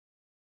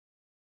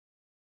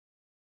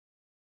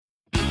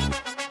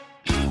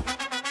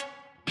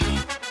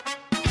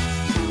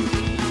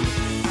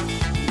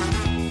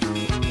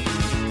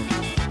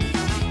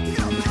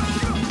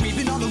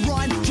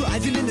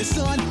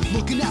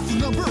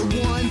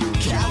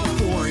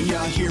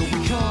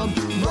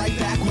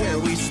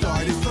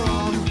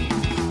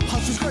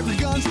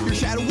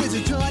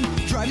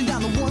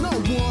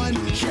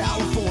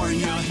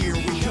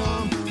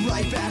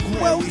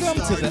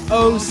Welcome to the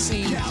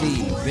OCD,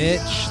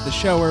 bitch, the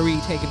show where we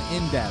take an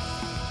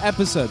in-depth,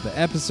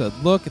 episode-by-episode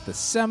look at the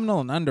seminal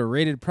and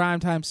underrated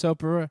primetime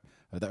soap opera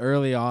of the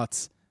early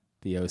aughts,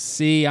 the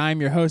OC.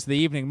 I'm your host of the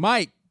evening,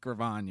 Mike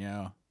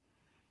Gravano.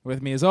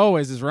 With me, as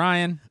always, is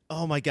Ryan.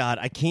 Oh, my God.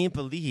 I can't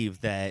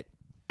believe that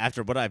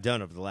after what I've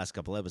done over the last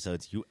couple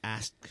episodes, you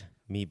asked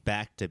me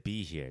back to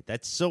be here.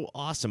 That's so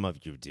awesome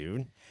of you,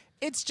 dude.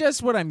 It's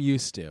just what I'm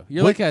used to.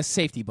 You're like a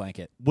safety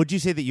blanket. Would you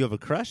say that you have a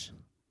crush?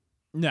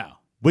 No.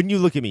 When you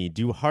look at me,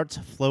 do hearts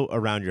float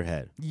around your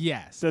head?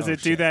 Yes. Does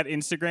it do that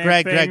Instagram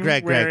Greg, thing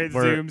Greg. where it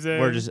zooms in?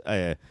 We're just...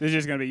 It's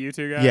just going to be you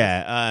two guys?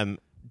 Yeah.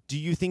 Do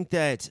you think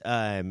that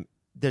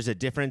there's a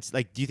difference?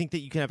 Like, do you think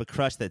that you can have a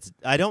crush that's...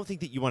 I don't think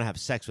that you want to have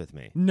sex with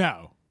me.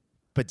 No.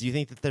 But do you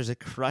think that there's a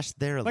crush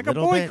there a like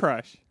little a boy bit?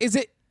 crush. Is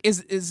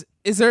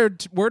there a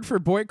word for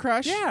boy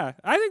crush? Yeah.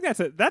 I think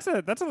that's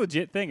a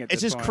legit thing at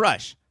It's this just point.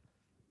 crush.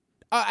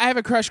 I have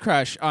a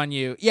crush on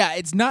you. Yeah,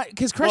 it's not...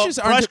 Because crushes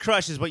aren't...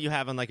 Crush is what you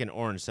have on, like, an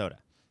orange soda.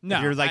 No.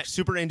 If you're, like,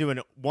 super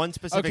into one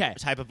specific Okay.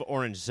 type of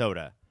orange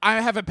soda. I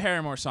have a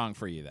Paramore song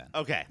for you then.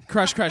 Okay.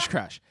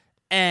 Crush.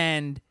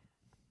 And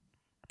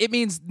it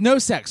means no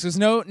sex. There's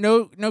no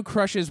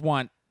crushes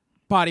want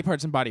body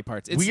parts and body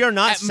parts. It's We are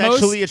not at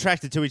sexually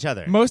attracted to each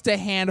other. most a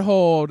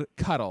handhold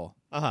cuddle.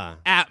 Uh-huh.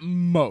 At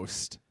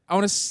most. I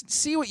want to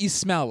see what you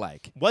smell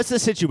like. What's the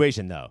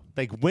situation, though?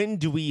 Like, when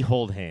do we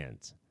hold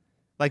hands?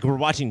 Like, we're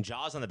watching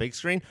Jaws on the big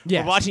screen?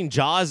 Yes. We're watching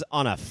Jaws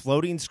on a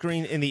floating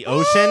screen in the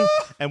ocean,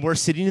 and we're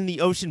sitting in the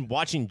ocean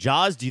watching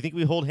Jaws. Do you think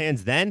we hold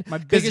hands then? My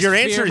Because biggest your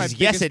fear, answer my is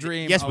yes, biggest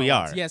dream yes, we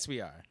always. are. Yes,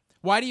 we are.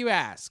 Why do you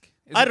ask?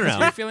 Is I it don't 'cause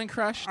know. You're feeling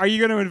crushed? Are you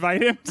going to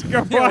invite him to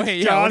go Yeah, watch wait,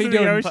 yeah, Jaws what are in you the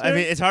doing? ocean? I mean,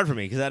 it's hard for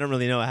me because I don't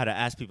really know how to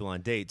ask people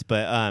on dates.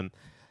 But,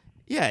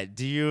 yeah,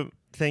 do you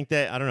think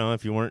that, I don't know,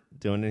 if you weren't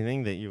doing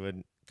anything, that you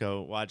would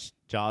go watch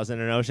Jaws in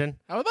an ocean?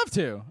 I would love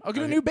to. I'll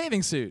get a new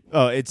bathing suit.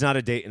 Oh, it's not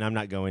a date, and I'm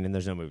not going, and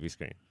there's no movie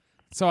screen.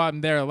 So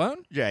I'm there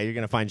alone? Yeah, you're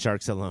going to find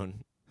sharks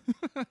alone.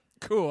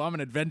 Cool. I'm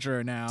an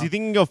adventurer now. Do you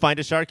think you can go find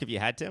a shark if you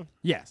had to?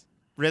 Yes.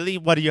 Really?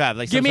 What do you have?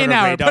 Like, Give some me sort an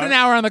of hour. radar? Put an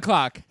hour on the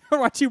clock.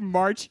 Watch you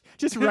march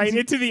just right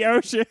into the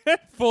ocean.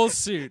 Full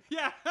suit.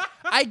 Yeah.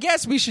 I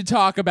guess we should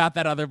talk about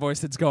that other voice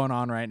that's going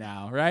on right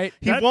now, right?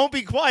 He won't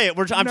be quiet.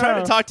 I'm No.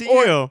 trying to talk to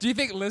Or you. do you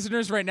think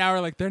listeners right now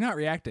are like, they're not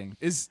reacting?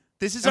 This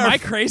is Am our I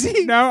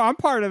crazy? No, I'm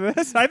part of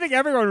this. I think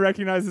everyone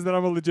recognizes that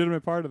I'm a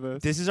legitimate part of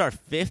this. This is our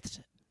fifth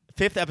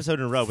episode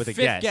in a row with a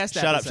Fifth guest. guest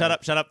Shut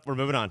episode. up. We're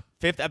moving on.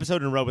 Fifth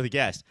episode in a row with a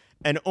guest.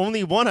 And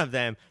only one of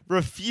them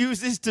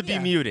refuses to be Yeah.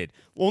 muted.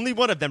 Only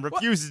one of them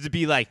refuses to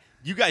be like,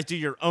 you guys do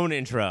your own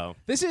intro.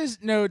 This is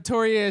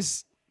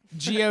notorious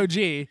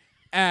GOG.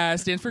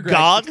 Stands for Greg.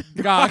 Gog?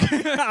 Gog.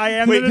 I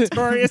am the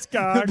notorious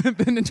Gog.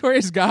 the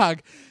notorious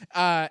Gog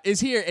is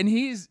here, and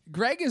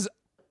Greg is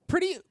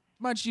pretty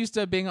much used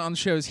to being on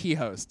shows he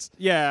hosts.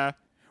 Yeah.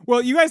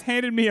 Well, you guys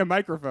handed me a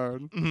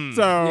microphone,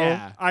 so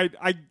Yeah.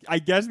 I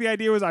guess the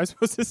idea was I was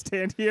supposed to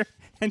stand here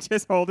and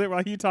just hold it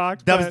while you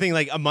talked. That was but- the thing.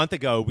 Like, a month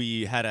ago,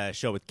 we had a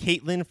show with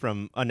Caitlin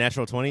from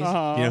Unnatural 20s.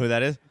 Uh-huh. You know who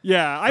that is?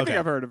 Yeah, I Okay. think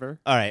I've heard of her.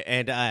 All right,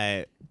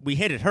 and we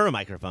handed her a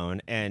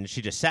microphone, and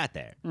she just sat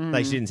there.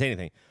 Like, she didn't say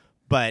anything.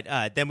 But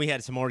then we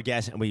had some more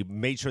guests, and we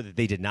made sure that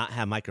they did not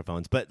have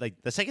microphones. But, like,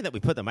 the second that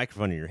we put the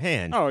microphone in your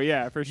hand, Oh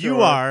yeah, for sure.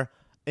 you are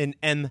an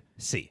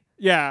MC.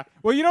 Yeah.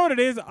 Well, you know what it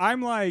is?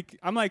 I'm like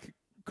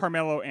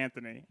Carmelo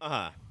Anthony.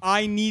 Uh-huh.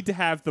 I need to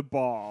have the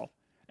ball,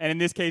 and in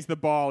this case, the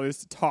ball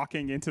is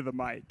talking into the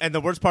mic. And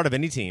the worst part of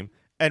any team,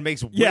 and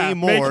makes Yeah, way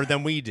more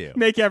than we do.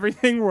 Make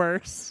everything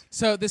worse.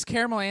 So this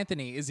Caramel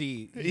Anthony, is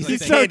he? He's like a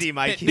the- candy,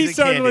 Mike. he's He's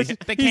so a candy. delicious.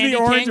 The He's candy the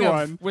orange king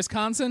one. of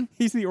Wisconsin?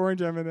 He's the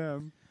orange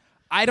M&M.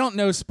 I don't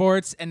know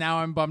sports, and now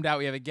I'm bummed out.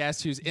 We have a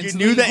guest who's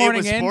instantly knew that it horning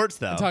was in sports,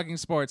 though. and talking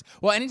sports.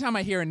 Well, anytime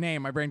I hear a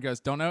name, my brain goes,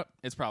 don't know,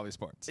 it's probably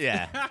sports.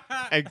 Yeah.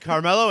 And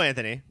Caramello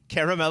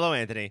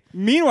Anthony.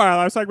 Meanwhile,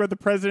 I was talking about the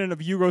president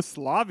of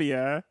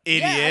Yugoslavia,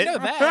 Idiot. Yeah, I know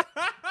that.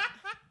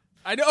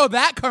 I know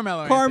that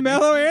Carmelo Anthony.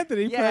 Carmelo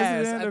Anthony, Yes,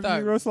 president I of thought-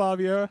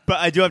 Yugoslavia. But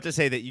I do have to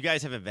say that you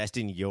guys have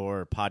invested in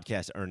your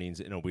podcast earnings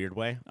in a weird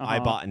way. I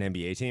Uh-huh. bought an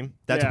NBA team.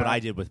 That's Yeah. what I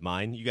did with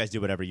mine. You guys do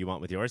whatever you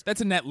want with yours.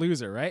 That's a net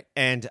loser, right?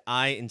 And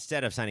I,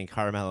 instead of signing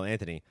Carmelo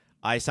Anthony,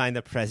 I signed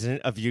the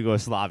president of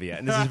Yugoslavia.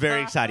 And this is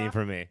very exciting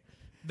for me.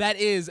 That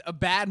is a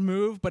bad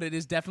move, but it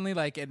is definitely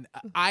like an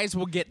eyes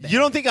will get there. You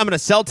don't think I'm going to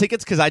sell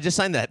tickets because I just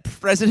signed the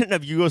president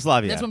of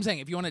Yugoslavia? That's what I'm saying.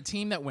 If you want a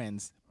team that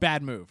wins,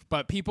 bad move.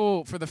 But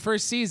people, for the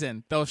first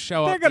season, they'll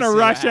show They're up. going to see what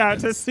rush out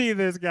happens. to see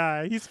this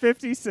guy. He's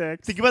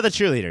 56. Think about the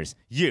cheerleaders.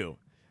 You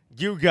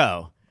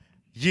go,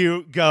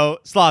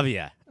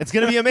 Slavia. It's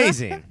going to be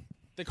amazing.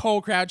 The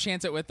whole crowd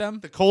chants it with them.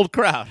 The cold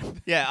crowd.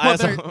 Yeah, I Well,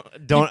 also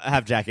don't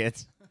have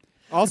jackets.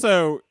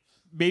 Also,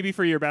 maybe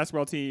for your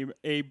basketball team,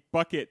 a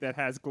bucket that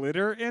has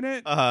glitter in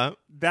it. Uh-huh.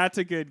 That's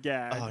a good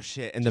gag. Oh,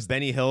 shit. And the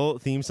Benny Hill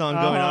theme song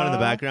going on in the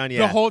background. Yeah.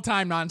 The whole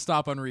time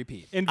nonstop on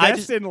repeat.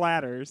 Invest in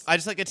ladders. I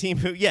just like a team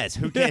who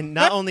can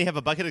not only have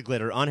a bucket of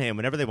glitter on hand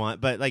whenever they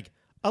want, but like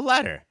a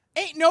ladder.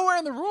 Ain't nowhere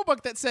in the rule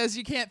book that says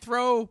you can't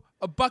throw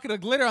a bucket of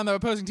glitter on the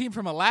opposing team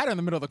from a ladder in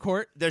the middle of the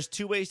court. There's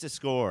two ways to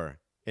score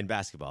in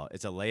basketball.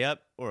 It's a layup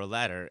or a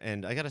ladder,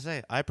 and I got to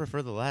say, I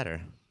prefer the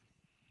ladder.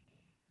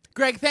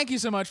 Greg, thank you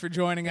so much for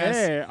joining us.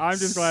 Hey, I'm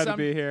just glad to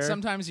be here.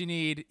 Sometimes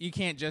you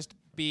can't just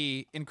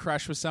be in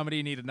crush with somebody.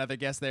 You need another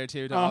guest there,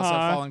 too, to also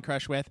fall in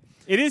crush with.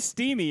 It is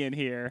steamy in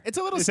here. It's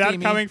a little Is steamy.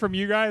 that coming from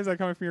you guys? Is that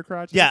coming from your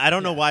crotch? Yeah, I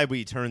don't know why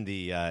we turned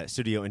the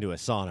studio into a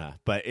sauna,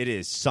 but it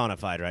is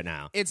saunified right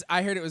now.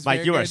 I heard it was Mike,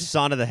 very you are good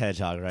Sauna the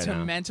Hedgehog right to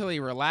now. mentally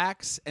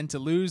relax and to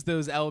lose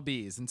those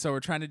lbs, and so we're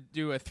trying to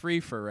do a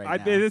 3-for right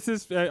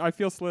now. I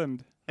feel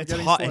slimmed. It's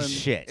getting hot slim. as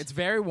shit. It's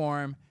very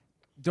warm.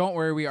 Don't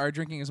worry, we are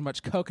drinking as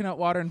much coconut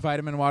water and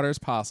vitamin water as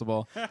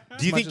possible.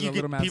 Do you think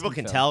people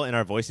can tell in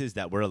our voices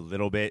that we're a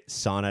little bit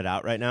saunaed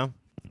out right now?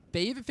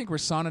 They either think we're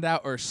saunaed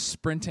out or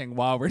sprinting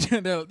while we're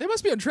doing it. They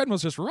must be on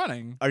treadmills just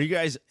running. Are you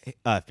guys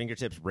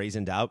fingertips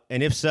raisined out?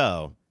 And if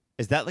so,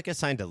 is that like a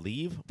sign to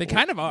leave? They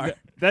kind of are.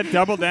 That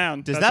double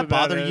down. Does That's that what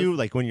bother is. you,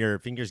 like when your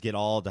fingers get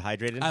all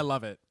dehydrated? I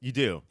love it. You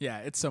do? Yeah,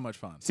 it's so much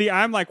fun. See,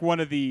 I'm like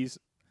one of these.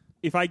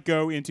 If I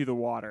go into the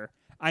water,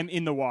 I'm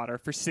in the water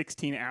for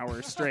 16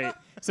 hours straight.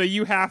 So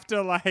you have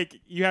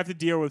to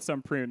deal with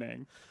some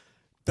pruning.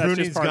 That's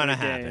Pruning's just part of gonna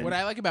the game. happen. What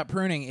I like about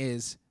pruning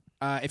is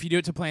if you do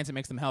it to plants, it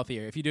makes them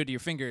healthier. If you do it to your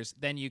fingers,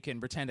 then you can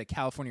pretend a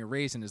California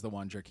raisin is the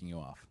one jerking you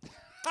off.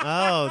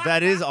 Oh,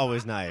 that is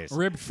always nice.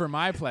 Ribbed for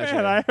my pleasure.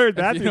 Man, I heard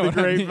that if through you the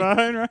know what I mean.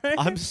 grapevine, right?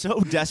 I'm so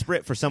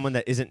desperate for someone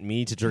that isn't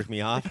me to jerk me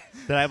off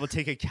that I will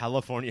take a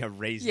California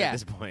raisin Yeah. at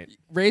this point.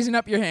 Raising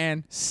up your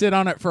hand, sit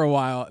on it for a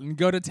while, and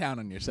go to town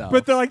on yourself.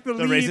 But the The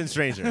lead, raisin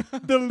stranger.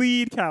 the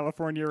lead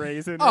California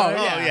raisin. Oh, right?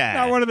 yeah. Oh, yeah.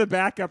 Not one of the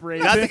backup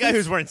raisins. Not the guy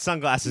who's wearing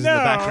sunglasses No. in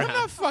the I'm background.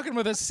 not fucking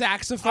with a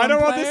saxophone I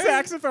don't want the player.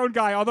 saxophone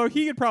guy, although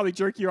he could probably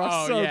jerk you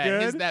off Oh, so yeah,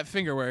 good. that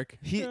finger work.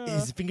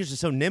 His fingers are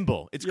so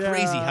nimble. It's Yeah.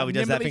 crazy how he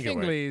does that Nimbly finger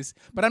work. finglies.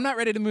 But I'm not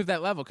ready to move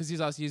that level because he's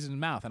also using his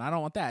mouth, and I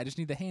don't want that. I just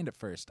need the hand at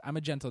first. I'm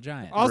a gentle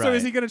giant. Also, Right.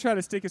 is he going to try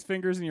to stick his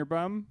fingers in your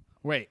bum?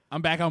 Wait,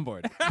 I'm back on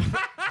board.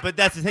 But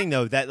that's the thing,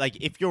 though, that like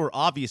if you're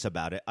obvious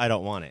about it, I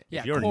don't want it.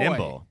 Yeah, if you're coy.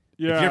 nimble,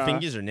 if Yeah. your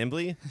fingers are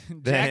nimbly,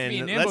 then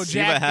be nimble, let's see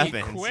Jack what be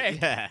happens.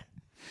 quick. Yeah.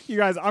 You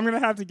guys, I'm going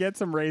to have to get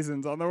some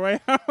raisins on the way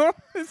home.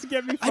 This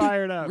get me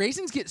fired up.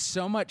 Raisins get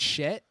so much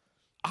shit.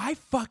 I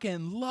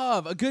fucking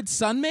love a good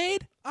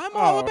Sun-Maid. I'm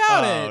all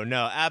about Oh it.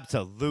 no,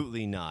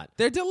 absolutely not.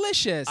 They're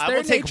delicious. I They're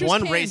will take nature's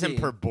one candy. raisin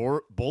per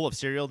bowl of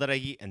cereal that I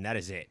eat, and that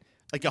is it.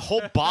 Like a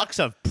whole box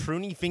of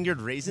pruny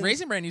fingered raisins.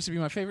 Raisin Bran used to be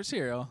my favorite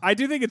cereal. I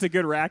do think it's a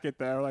good racket,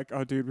 though. Like,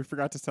 oh, dude, we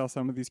forgot to sell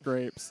some of these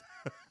grapes.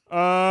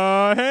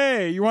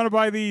 Hey, you want to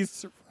buy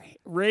these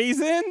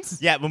raisins?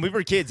 Yeah, when we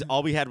were kids,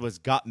 all we had was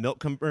Got Milk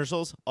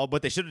commercials.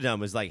 What they should have done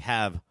was like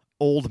have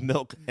old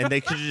milk, and they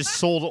could have just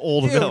sold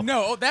old Ew, milk.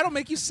 no, that'll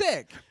make you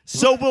sick.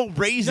 So will No,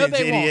 raisins,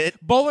 they idiot.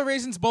 won't. Bowl of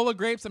raisins, bowl of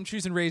grapes. I'm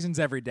choosing raisins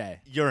every day.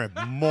 You're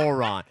a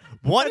moron.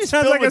 One is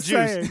sounds filled like with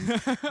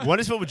a juice.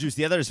 One is filled with juice.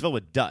 The other is filled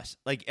with dust.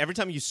 Like every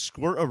time you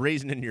squirt a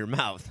raisin into your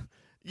mouth,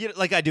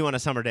 like I do on a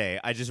summer day,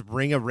 I just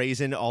bring a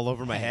raisin all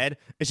over my head.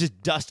 It's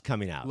just dust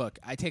coming out. Look,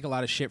 I take a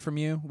lot of shit from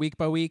you week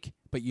by week,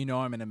 but you know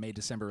I'm in a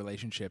May-December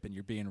relationship, and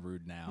you're being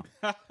rude now.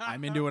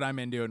 I'm into what I'm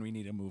into, and we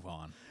need to move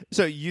on.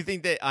 So you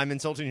think that I'm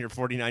insulting your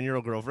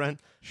 49-year-old girlfriend?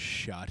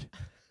 Shut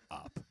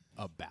up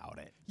about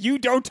it. You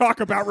don't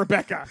talk about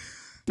Rebecca.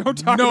 Don't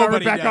talk about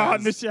Nobody Rebecca does.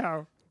 on the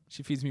show.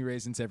 She feeds me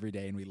raisins every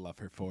day, and we love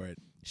her for it.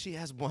 She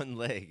has one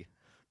leg.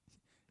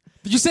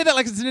 Did you say that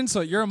like it's an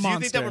insult? You're a Do monster.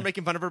 you think that we're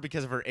making fun of her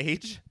because of her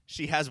age?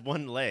 She has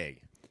one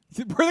leg.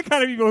 We're the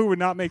kind of people who would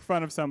not make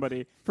fun of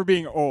somebody for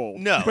being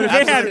old. No, but if they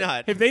absolutely had,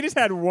 not. if they just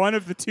had one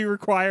of the two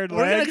required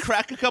We're legs, gonna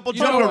crack a couple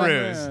You know what?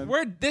 jumperoos.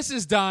 man. This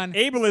is done.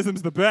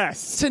 ableism's the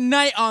best.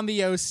 Tonight on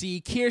the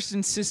OC,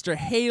 Kirsten's sister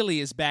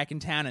Haley is back in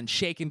town and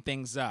shaking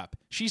things up.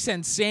 She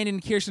sends Sandy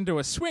and Kirsten to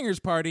a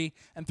swingers party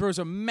and throws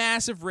a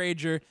massive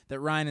rager that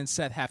Ryan and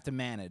Seth have to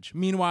manage.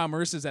 Meanwhile,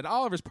 Marissa's at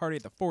Oliver's party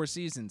at the Four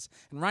Seasons,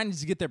 and Ryan needs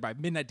to get there by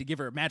midnight to give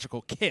her a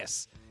magical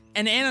kiss.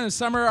 And Anna and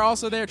Summer are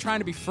also there trying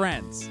to be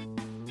friends.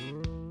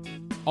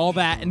 All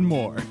that and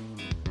more.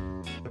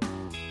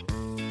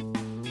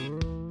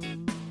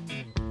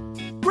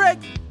 Greg,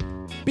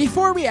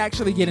 before we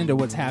actually get into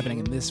what's happening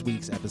in this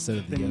week's episode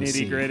of The the OC,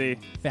 nitty-gritty.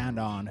 found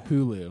on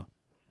Hulu,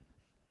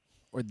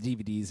 or the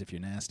DVDs if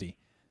you're nasty,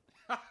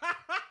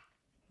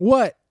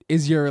 what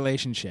is your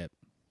relationship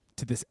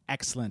to this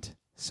excellent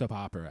soap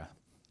opera?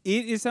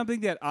 It is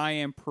something that I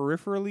am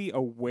peripherally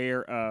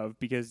aware of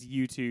because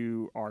you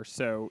two are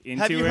so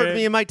into it. Have you heard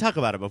me and Mike talk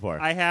about it before?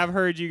 I have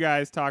heard you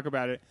guys talk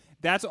about it.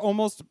 That's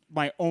almost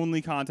my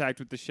only contact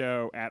with the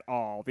show at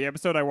all. The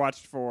episode I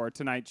watched for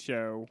tonight's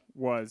show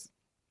was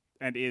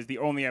and is the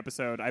only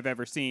episode I've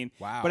ever seen.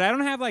 Wow. But I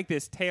don't have like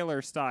this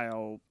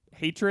Taylor-style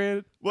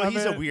hatred. well, of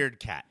he's it. a weird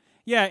cat.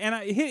 Yeah, and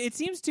it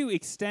seems to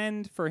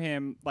extend for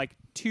him like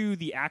to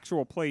the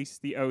actual place,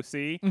 the OC.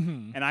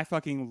 Mm-hmm. And I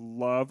fucking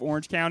love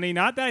Orange County.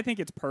 Not that I think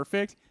it's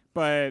perfect,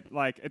 but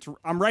like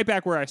I'm right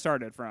back where I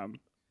started from.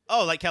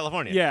 Oh, like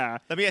California. Yeah.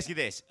 Let me ask you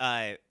this.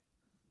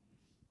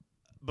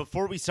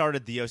 Before we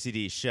started the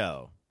OCD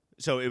show,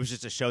 so it was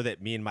just a show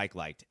that me and Mike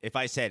liked. If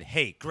I said,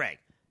 hey, Greg,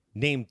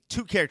 name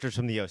 2 characters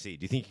from the OC, do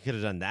you think you could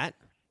have done that?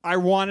 I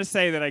want to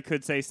say that I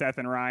could say Seth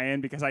and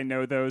Ryan because I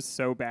know those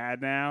so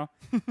bad now,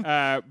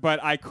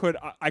 but I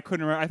couldn't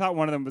remember. I thought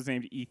one of them was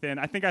named Ethan.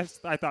 I think I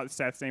thought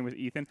Seth's name was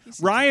Ethan.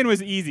 Ryan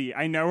was easy.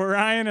 I know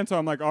Ryan, and so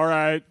I'm like, all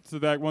right, so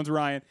that one's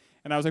Ryan.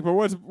 And I was like, well,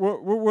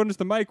 what is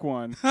the Mike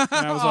one? And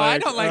I was I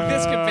don't like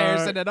this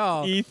comparison at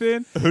all.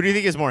 Ethan. Who do you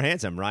think is more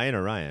handsome, Ryan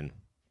or Ryan?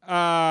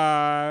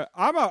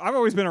 I've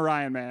always been a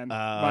Ryan man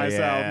myself.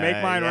 Yeah,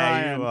 Make mine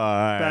Ryan. You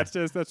are.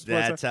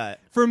 That's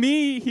for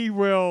me. He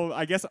will,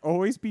 I guess,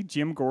 always be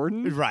Jim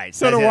Gordon. Right.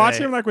 So to watch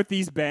him like with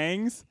these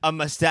bangs, a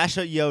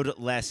mustachioed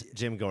less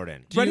Jim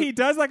Gordon. but he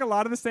does like a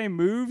lot of the same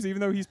moves, even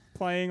though he's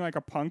playing like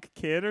a punk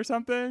kid or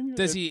something.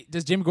 Does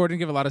Jim Gordon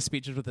give a lot of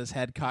speeches with his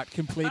head caught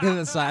completely to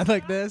the side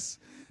like this?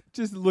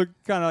 Just look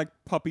kind of like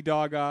puppy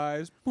dog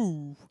eyes.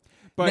 Boo.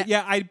 But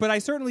I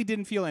certainly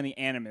didn't feel any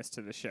animus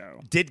to the show.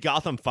 Did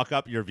Gotham fuck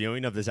up your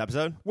viewing of this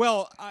episode?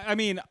 Well, I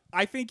mean,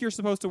 I think you're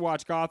supposed to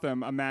watch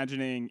Gotham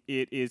imagining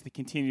it is the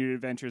continued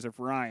adventures of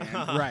Ryan.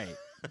 Right.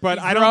 But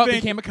He I grew don't up,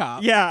 think became a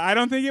cop. Yeah, I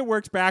don't think it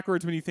works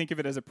backwards when you think of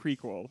it as a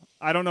prequel.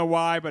 I don't know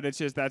why, but that's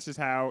just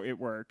how it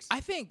works.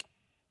 I think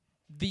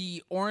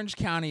the Orange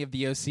County of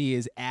the OC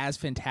is as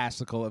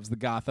fantastical as the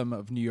Gotham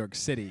of New York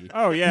City.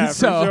 Oh yeah,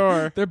 so for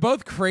sure. They're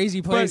both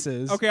crazy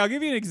places. But, okay, I'll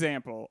give you an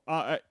example.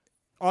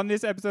 On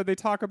this episode, they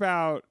talk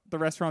about the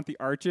restaurant, The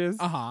Arches.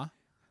 Uh-huh.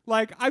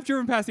 Like, I've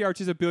driven past The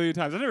Arches a billion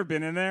times. I've never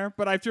been in there,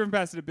 but I've driven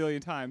past it a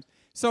billion times.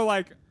 So,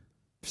 like,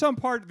 some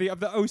part of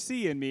the OC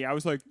in me, I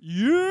was like,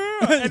 yeah.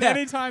 And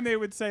anytime they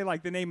would say,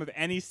 like, the name of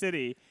any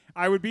city,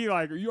 I would be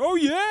like, oh,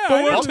 yeah.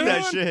 Fuck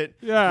that shit.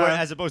 Yeah.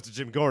 As opposed to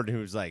Jim Gordon,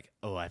 who's like,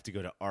 oh, I have to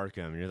go to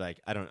Arkham. And you're like,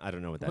 I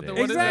don't know what that is.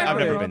 Exactly. I've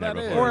never been there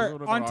before.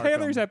 Or on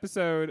Taylor's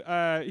episode,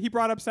 he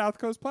brought up South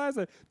Coast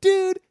Plaza.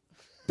 Dude,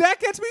 that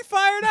gets me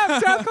fired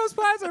up. South Coast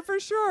Plaza for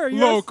sure.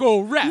 Yes.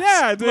 Local reps.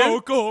 Yeah, dude.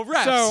 Local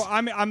reps. So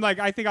I'm like,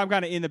 I think I'm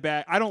kind of in the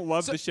bag. I don't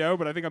love the show,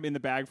 but I think I'm in the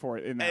bag for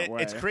it in that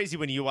way. It's crazy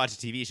when you watch a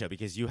TV show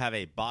because you have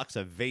a box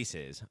of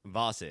vases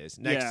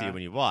next to you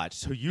when you watch.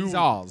 So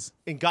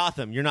in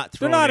Gotham, you're not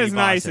throwing. They're not any as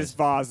nice vases.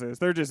 as vases.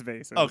 They're just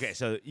vases. Okay,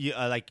 so you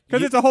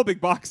because it's a whole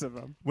big box of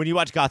them. When you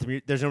watch Gotham,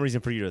 there's no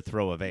reason for you to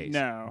throw a vase.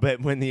 No. But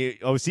when the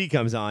OC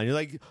comes on, you're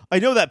like, I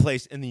know that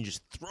place, and then you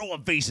just throw a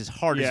vase as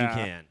hard as you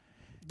can.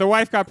 The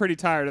wife got pretty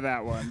tired of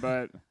that one,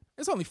 but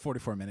it's only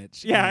 44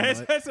 minutes.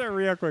 Yeah, it's a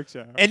real quick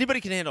show.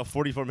 Anybody can handle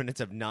 44 minutes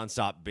of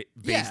nonstop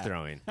vase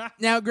throwing.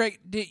 Now, Greg,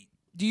 do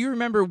you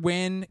remember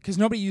when? Because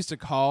nobody used to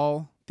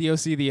call the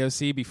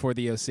OC before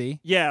the OC.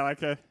 Yeah,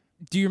 like a.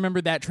 Do you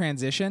remember that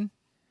transition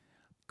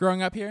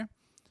growing up here?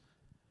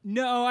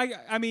 No,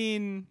 I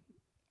mean,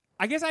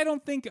 I guess I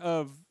don't think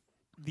of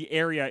the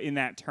area in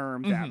that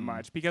term that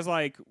much because,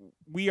 like,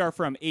 we are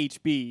from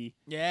HB,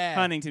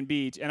 Huntington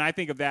Beach, and I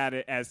think of that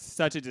as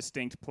such a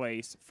distinct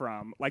place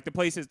from, like,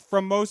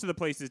 from most of the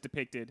places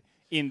depicted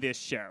in this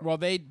show. Well,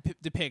 they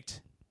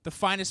depict the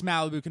finest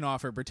Malibu can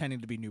offer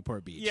pretending to be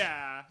Newport Beach.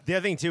 Yeah. The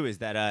other thing, too, is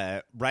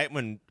that right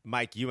when,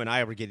 Mike, you and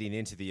I were getting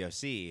into the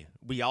OC,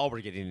 we all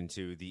were getting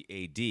into the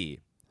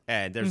AD,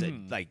 and there's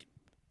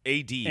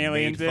AD Alien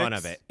made Dicks. fun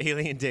of it.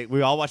 Alien Dick.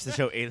 We all watched the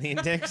show Alien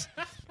Dicks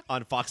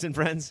on Fox and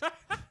Friends,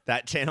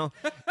 that channel,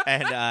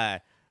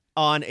 and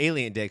on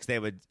Alien Dicks,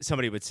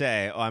 somebody would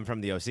say, "Oh, I'm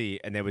from the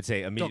OC," and they would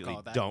say immediately,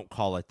 "Don't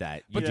call it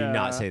that. You do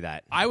not say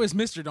that." I was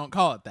Mr. Don't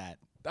call it that.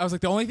 I was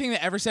like, the only thing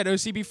that ever said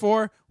OC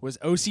before was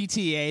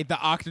OCTA, the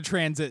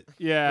Octotransit.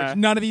 Yeah. Which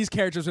none of these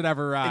characters would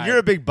ever ride. And you're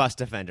a big bus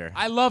defender.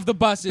 I love the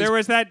buses. There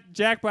was that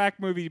Jack Black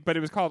movie, but it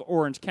was called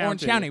Orange County.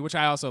 Orange County, which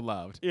I also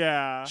loved.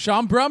 Yeah.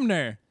 Sean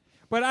Brumner.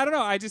 But I don't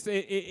know.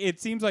 It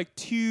seems like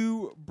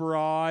too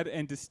broad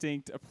and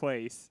distinct a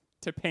place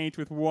to paint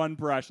with one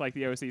brush like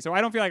the OC. So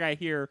I don't feel like I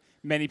hear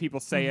many people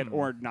say it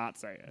or not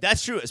say it.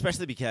 That's true,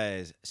 especially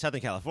because Southern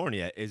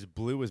California is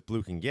blue as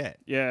blue can get.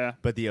 Yeah.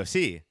 But the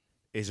OC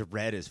is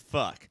red as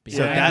fuck. Yeah.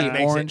 So that The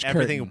makes orange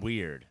everything curtain.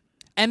 weird.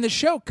 And the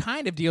show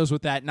kind of deals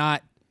with that,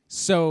 not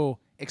so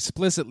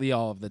explicitly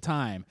all of the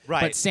time.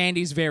 Right. But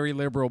Sandy's very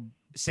liberal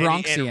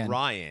Sandy Bronxian. and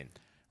Ryan,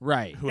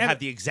 Right. who have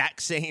the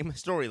exact same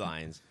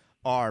storylines,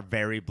 are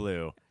very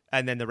blue.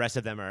 And then the rest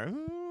of them are...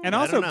 And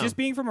I also, don't know. just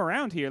being from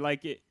around here,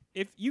 like,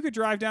 if you could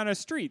drive down a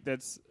street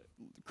that's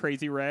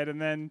crazy red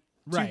and then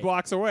 2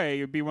 blocks away,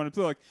 it'd be one of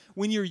blue. Like,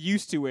 when you're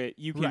used to it,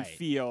 you can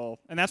feel...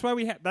 And that's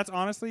why that's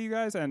honestly, you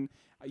guys, and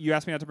you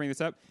asked me not to bring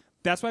this up,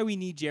 that's why we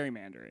need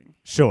gerrymandering.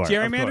 Sure.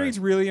 Gerrymandering is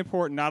really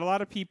important. Not a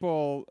lot of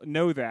people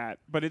know that,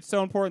 but it's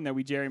so important that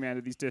we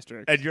gerrymander these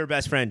districts. And your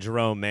best friend,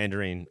 Jerome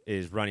Mandarin,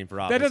 is running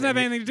for office. That doesn't have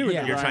anything to do with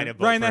it. You're Ryan. trying to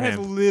vote Ryan, for that him.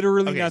 has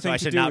literally Okay, nothing so I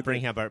to should do not with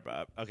bring it. him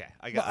up. Okay.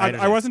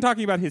 I wasn't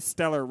talking about his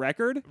stellar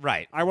record.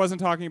 Right. I wasn't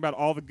talking about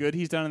all the good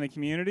he's done in the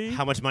community.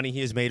 How much money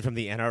he has made from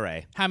the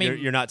NRA. How many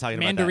You're not talking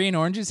mandarin about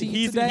oranges he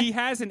eats today? He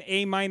has an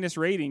A-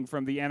 rating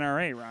from the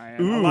NRA,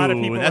 Ryan. Ooh, a lot of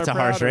people that's are a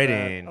harsh proud of that.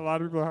 rating. A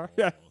lot of people are.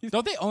 Yeah.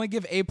 Don't they only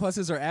give A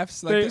pluses or Fs?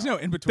 Like, there's no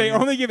in between. They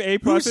only give A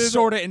Who's pluses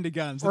sort of into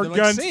guns? or They're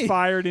guns like, "See."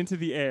 fired into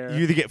the air. that.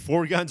 You either get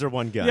 4 guns or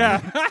 1 gun.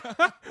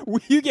 Yeah.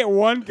 You get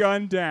 1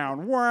 gun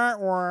down. Wah,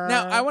 wah.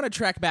 Now, I want to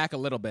track back a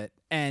little bit.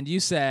 And you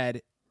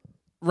said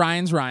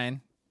Ryan's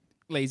Ryan.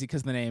 lazy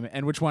because of the name,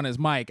 and which one is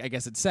Mike? I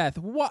guess it's Seth.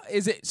 What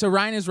is it? So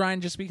Ryan is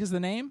Ryan just because of the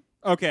name?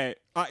 Okay.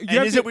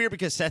 And is it weird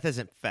because Seth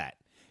isn't fat?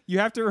 You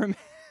have to remember.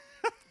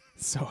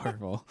 So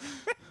horrible.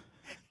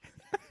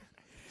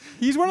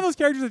 He's one of those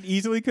characters that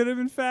easily could have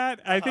been fat.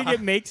 I think it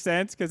makes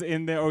sense because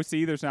in the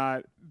OC, there's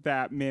not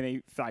that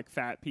many like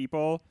fat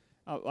people.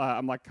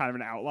 I'm like kind of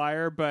an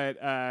outlier,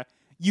 but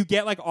you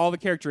get like all the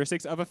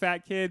characteristics of a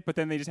fat kid, but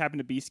then they just happen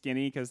to be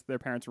skinny because their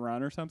parents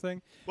run or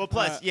something. Well,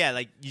 plus,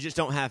 like you just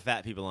don't have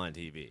fat people on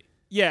TV.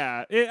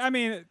 Yeah,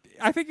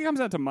 I think it comes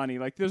down to money.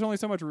 Like, there's only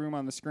so much room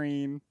on the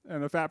screen,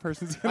 and a fat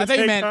person's gonna I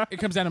think take it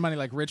comes down to money.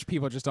 Like rich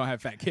people just don't have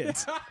fat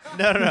kids.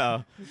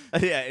 No.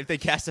 Yeah, if they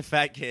cast a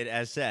fat kid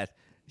as Seth,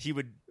 he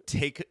would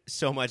take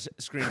so much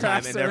screen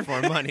time and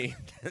therefore money.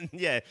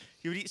 Yeah,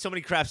 he would eat so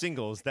many Kraft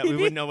singles that we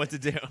wouldn't know what to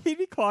do. He'd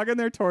be clogging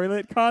their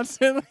toilet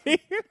constantly,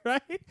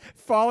 right?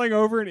 Falling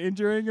over and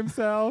injuring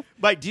himself.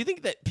 Mike, do you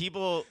think that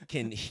people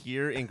can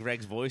hear in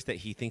Greg's voice that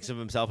he thinks of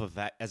himself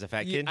as a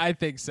fat kid? I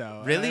think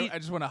so. Really? I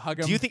just want to hug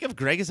him. Do you think of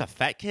Greg as a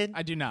fat kid?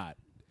 I do not.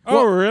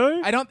 Oh,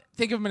 really? I don't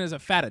think of him as a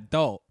fat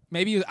adult.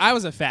 Maybe I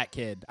was a fat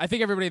kid. I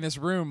think everybody in this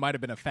room might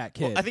have been a fat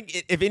kid. Well, I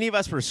think if any of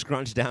us were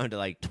scrunched down to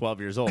like 12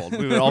 years old,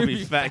 we would all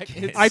be fat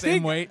kids. I Same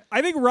think weight.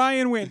 I think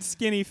Ryan went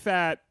skinny,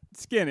 fat,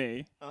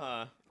 skinny.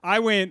 I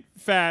went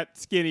fat,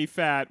 skinny,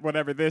 fat,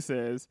 whatever this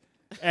is,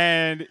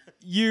 and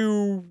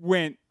you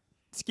went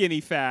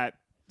skinny, fat,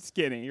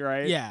 skinny,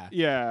 right?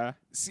 Yeah.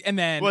 And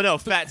then Well, no,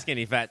 fat,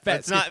 skinny, fat.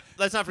 Let's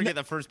not forget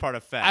the first part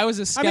of fat. I was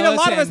a I skeleton. mean, a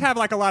lot of us have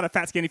like a lot of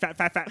fat, skinny, fat.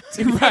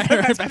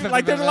 Right.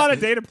 Like, there's a lot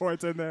of data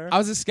points in there. I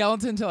was a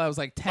skeleton until I was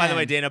like 10. By the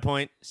way, Dana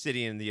Point,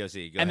 City in the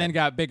OC. And then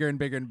got bigger and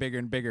bigger and bigger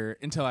and bigger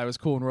until I was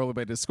cool and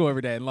rollerbladed to school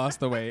every day and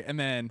lost the weight. And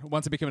then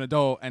once I became an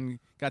adult and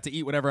got to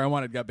eat whatever I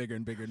wanted, got bigger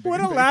and bigger and bigger.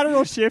 What and a bigger.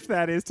 lateral shift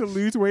that is to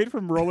lose weight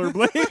from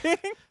rollerblading.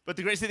 But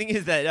the crazy thing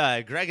is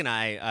that Greg and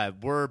I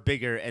were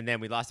bigger, and then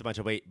we lost a bunch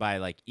of weight by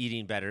like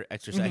eating better,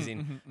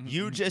 exercising.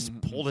 You just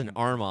pulled an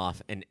arm off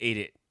and ate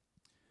it,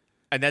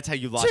 and that's how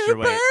you lost your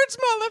weight. 2 birds,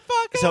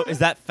 motherfucker. So is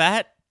that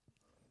fat?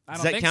 I Does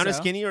don't that think count so. as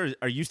skinny, or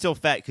are you still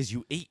fat because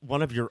you ate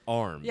one of your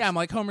arms? Yeah, I'm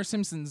like Homer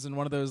Simpson's in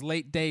one of those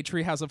late day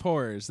Treehouse of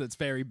Horrors. That's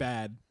very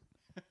bad.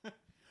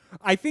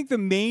 I think the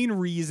main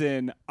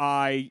reason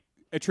I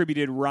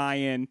attributed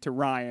Ryan to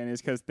Ryan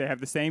is because they have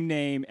the same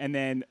name and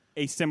then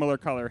a similar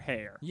color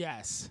hair.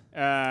 Yes.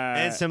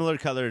 And similar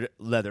colored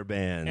leather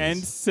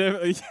bands.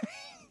 And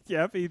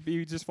yep, he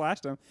just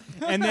flashed them.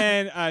 And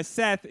then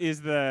Seth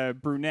is the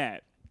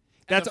brunette.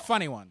 That's a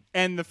funny one.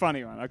 And the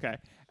funny one, okay.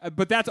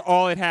 But that's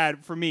all it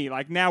had for me.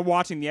 Like, now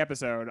watching the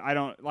episode, I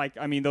don't, like,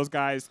 I mean, those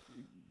guys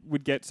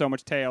would get so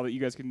much tail that you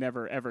guys could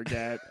never, ever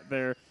get.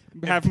 They're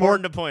have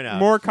Important to point out.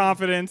 more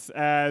confidence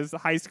as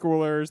high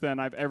schoolers than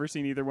I've ever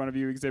seen either one of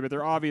you exhibit.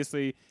 They're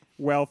obviously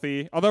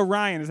wealthy. Although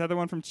Ryan, is that the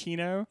one from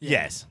Chino?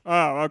 Yes.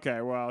 Oh,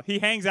 okay. Well, he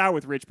hangs out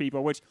with rich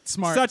people, which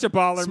Smart. such a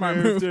baller Smart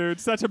move, move. dude.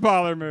 Such a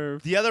baller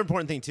move. The other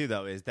important thing, too,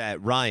 though, is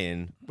that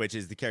Ryan, which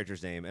is the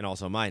character's name and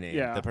also my name,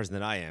 Yeah. the person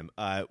that I am,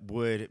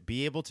 would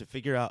be able to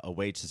figure out a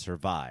way to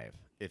survive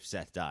if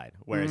Seth died.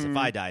 Whereas if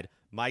I died,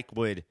 Mike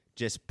would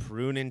just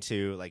prune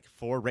into like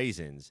 4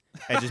 raisins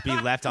and just be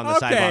left on the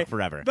sidewalk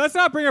forever. Let's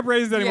not bring up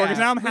raisins anymore because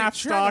now I'm we're half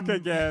trying stock to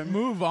again.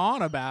 Move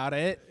on about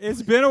it.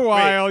 It's been a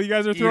while. You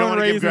guys are you don't throwing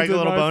wanna give raisins Greg a in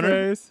little my boner?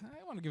 face.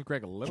 I want to give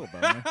Greg a little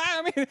boner.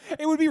 I mean,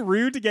 it would be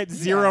rude to get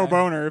zero Yeah.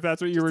 boner if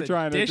that's what you were a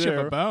trying to dish do.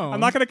 of a bone.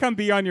 I'm not going to come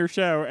be on your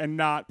show and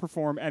not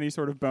perform any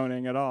sort of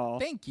boning at all.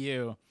 Thank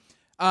you.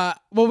 Well,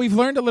 we've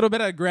learned a little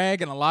bit of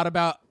Greg and a lot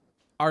about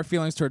our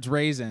feelings towards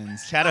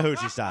raisins.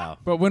 Chattahoochee style.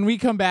 But when we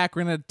come back,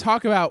 we're going to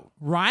talk about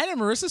Ryan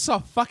and Marissa saw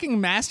fucking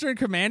Master and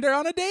Commander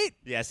on a date?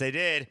 Yes, they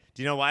did.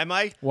 Do you know why,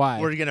 Mike? Why?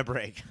 We're going to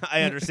break.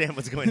 I understand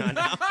what's going on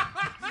now.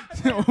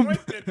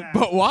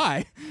 But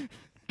why?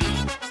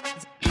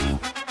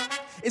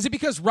 Is it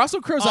because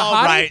Russell Crowe's a All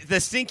hottie? right, the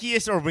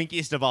stinkiest or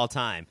winkiest of all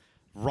time.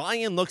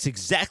 Ryan looks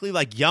exactly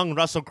like young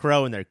Russell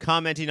Crowe, and they're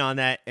commenting on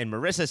that. And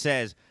Marissa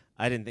says,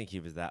 I didn't think he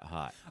was that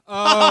hot.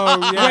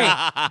 Oh,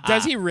 yeah. Wait,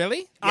 does he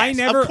really? I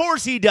never. Of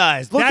course he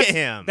does. Look at That's-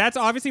 him. That's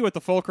obviously what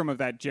the fulcrum of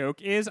that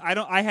joke is.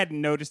 I hadn't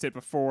noticed it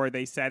before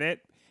they said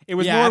it. It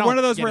was Yeah, I more don't one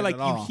of those get where it like at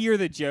you all. hear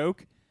the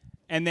joke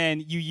and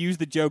then you use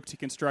the joke to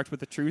construct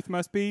what the truth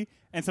must be.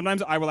 And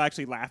sometimes I will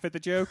actually laugh at the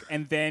joke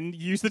and then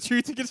use the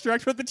truth to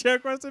construct what the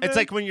joke must have been. It's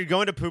like when you're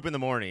going to poop in the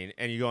morning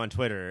and you go on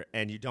Twitter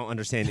and you don't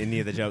understand any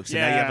of the jokes. So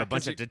now you Yeah, have a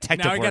bunch of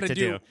detective now I work gotta to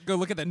do. go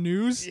look at the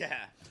news? Yeah.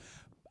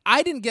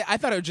 I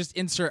thought it would just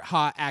insert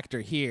hot actor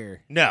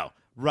here. No,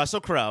 Russell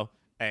Crowe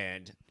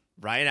and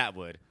Ryan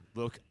Atwood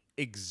look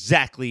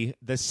exactly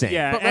the same.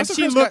 Yeah. But And Russell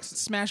she Crowe's looks- got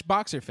smash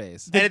boxer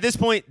face. And at this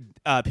point,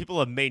 people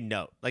have made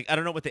note. Like, I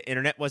don't know what the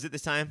internet was at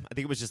this time. I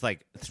think it was just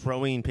like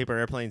throwing paper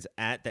airplanes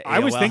at the I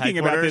was AOL thinking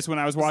about headquarters. this when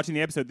I was watching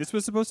the episode. This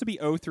was supposed to be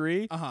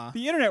 03. Uh-huh.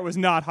 The internet was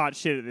not hot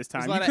shit at this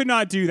time. a You lot of could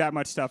not do that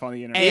much stuff on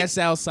the internet.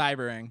 ASL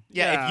cybering.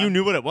 Yeah, Yeah. if you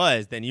knew what it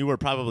was, then you were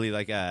probably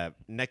like a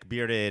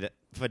neck-bearded,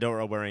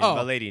 fedora-wearing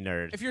Oh. lady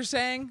nerd. If you're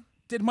saying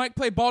Did Mike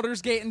play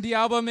Baldur's Gate and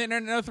Diablo on the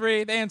Internet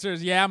 03? The answer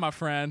is yeah, my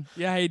friend.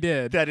 Yeah, he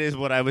did. That is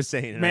what I was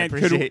saying, and I Man,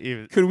 appreciate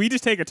you. could we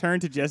just take a turn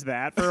to just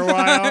that for a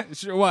while?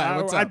 Sure, what?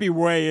 What's up? I'd be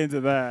way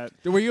into that.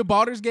 Were you a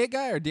Baldur's Gate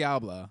guy or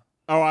Diablo?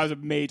 Oh, I was a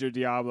major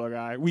Diablo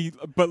guy.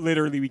 But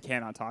literally, we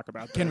cannot talk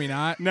about that. Can we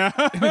not? No.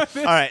 All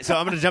right, so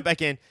I'm going to jump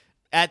back in.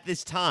 At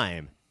this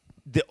time,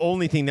 the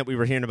only thing that we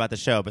were hearing about the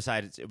show,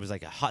 besides it was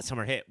like a hot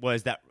summer hit,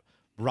 was that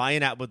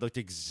Ryan Atwood looked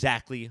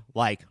exactly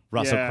like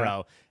Russell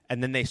Crowe.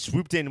 And then they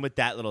swooped in with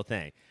that little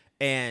thing.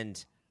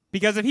 And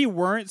because if he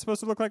weren't supposed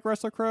to look like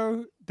Russell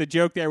Crowe, the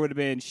joke there would have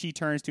been she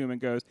turns to him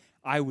and goes,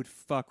 I would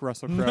fuck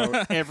Russell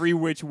Crowe every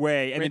which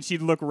way. And then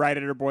she'd look right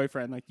at her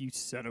boyfriend like, you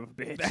son of a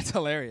bitch. That's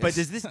hilarious. But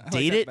does this I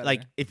date that it? better.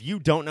 Like, if you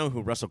don't know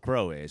who Russell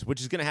Crowe is,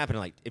 which is going to happen,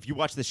 like, if you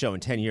watch the show in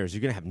 10 years,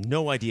 you're going to have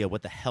no idea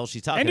what the hell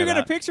she's talking about. And you're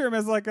going to picture him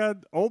as like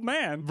an old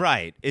man.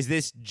 Right. Is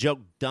this joke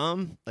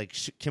dumb? Like,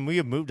 can we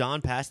have moved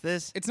on past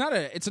this? It's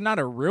not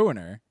a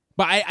ruiner.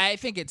 But I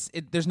think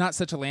there's not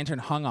such a lantern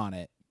hung on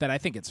it that I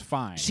think it's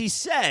fine. She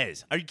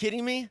says, are you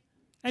kidding me?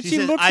 And she she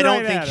says, looks I don't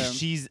right think at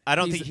him. I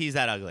don't He's- think he's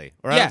that ugly.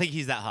 Or I Yeah. don't think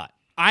he's that hot.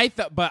 I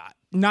thought, but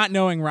not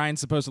knowing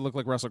Ryan's supposed to look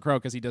like Russell Crowe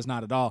because he does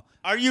not at all.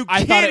 Are you I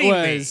kidding thought it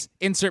me? was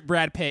insert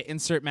Brad Pitt,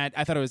 insert Matt.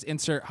 I thought it was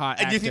insert hot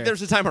And actor. you think there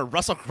was a time where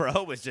Russell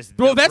Crowe was just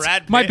well, the that's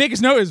Brad Pitt? my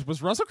biggest note is,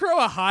 was Russell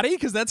Crowe a hottie?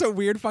 Because that's a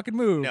weird fucking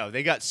move. No,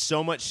 they got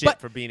so much shit but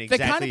for being the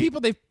exactly... kind of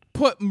people they've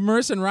put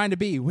Marissa and Ryan to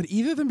be. Would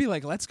either of them be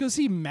like, let's go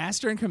see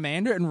Master and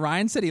Commander, and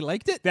Ryan said he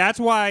liked it? That's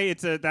why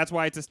it's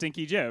a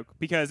stinky joke,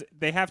 because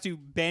they have to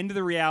bend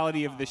the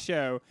reality of the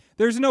show.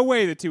 There's no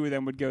way the two of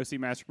them would go see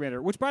Master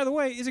Commander, which, by the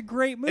way, is a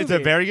great movie. It's a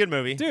very good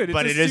movie, Dude,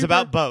 but it's it a is super-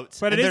 about boats,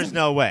 but and it is- there's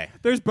no way.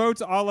 There's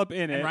boats all up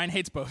in it. And Ryan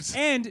hates boats.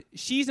 And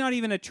she's not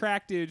even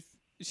attracted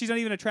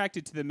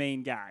to the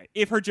main guy,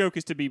 if her joke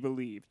is to be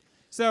believed.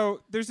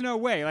 So there's no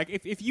way. Like,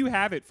 if you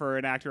have it for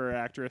an actor or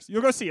actress,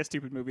 you'll go see a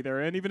stupid movie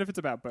they're in, even if it's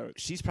about boats.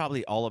 She's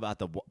probably all about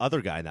the other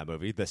guy in that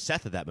movie, the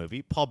Seth of that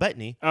movie, Paul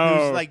Bettany,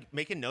 Oh. who's like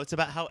making notes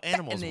about how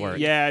animals Bettany. work.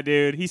 Yeah,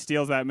 dude, he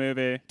steals that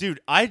movie.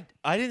 Dude, I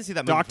didn't see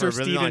that movie Dr. for a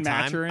really long Stephen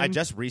time. Maturin? I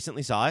just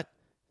recently saw it.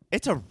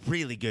 It's a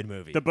really good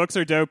movie. The books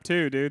are dope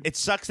too, dude. It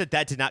sucks that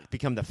did not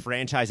become the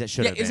franchise it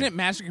should Yeah, have been. isn't it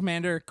Master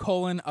Commander :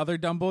 other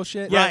dumb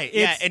bullshit? Yeah, Right,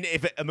 yeah. it's- And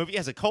if a movie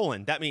has a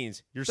colon, that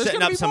means you're There's setting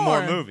gonna up be some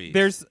more more. movies.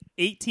 There's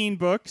 18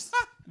 books.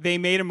 They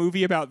made a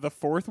movie about the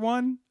fourth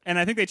one, and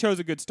I think they chose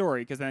a good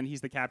story because then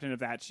he's the captain of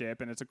that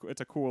ship, and it's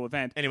a cool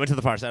event. And he went to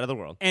the far side of the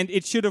world. And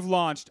it should have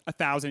launched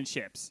 1,000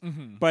 ships,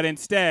 but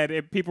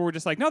instead, people were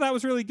just like, "No, that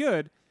was really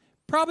good."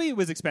 Probably it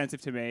was expensive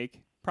to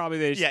make. Probably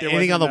they Yeah, there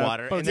anything on wasn't the enough-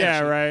 water. But And then yeah,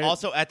 right.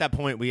 Also, at that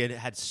point, we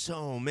had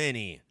so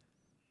many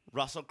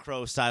Russell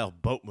Crowe style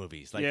boat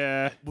movies. Like,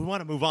 Yeah. we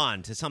want to move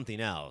on to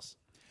something else.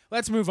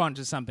 Let's move on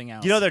to something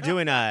else. You know, they're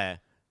doing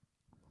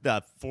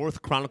the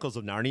fourth Chronicles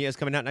of Narnia is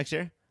coming out next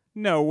year.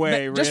 No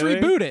way, really. just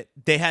reboot it.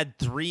 They had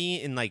 3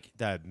 in like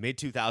the mid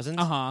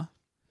 2000s.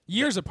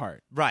 Years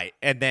apart. Right,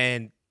 and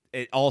then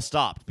it all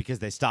stopped because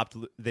they stopped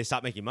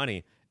making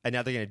money, and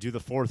now they're going to do the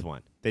fourth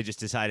one. They just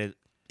decided,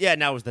 yeah,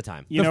 now is the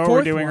time. You The know what we're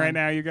fourth doing one- right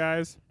now, you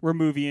guys? We're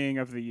movieing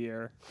of the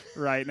year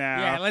right now.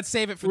 Yeah, let's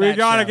save it for we that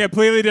got a show.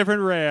 completely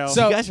different rail.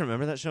 So- You guys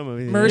remember that show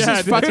movie? Marissa's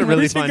yeah, fucking dude,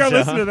 really we should fun go show.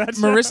 listen to that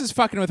show. Marissa's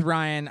fucking with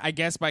Ryan, I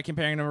guess, by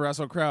comparing him to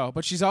Russell Crowe.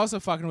 But she's also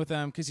fucking with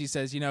him because he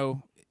says,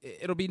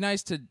 it'll be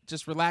nice to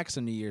just relax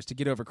on New Year's to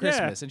get over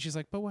Christmas. And she's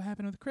like, but what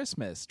happened with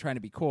Christmas? Trying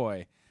to be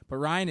coy. But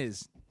Ryan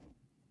is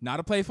not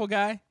a playful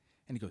guy.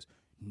 And he goes,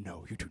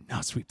 no, you do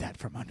not sweep that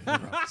from under the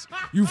rugs.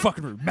 You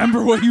fucking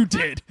remember what you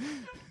did.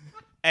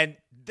 And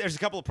there's a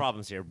couple of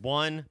problems here.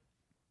 One,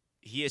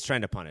 he is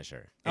trying to punish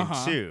her. And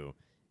two,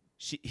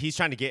 he's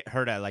trying to get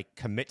her to like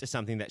commit to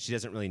something that she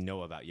doesn't really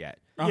know about yet.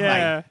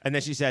 Yeah. Like, and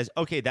then she says,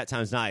 okay, that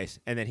sounds nice.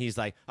 And then he's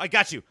like, I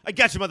got you,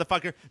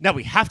 motherfucker. Now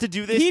we have to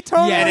do this. He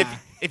totally- And Yeah.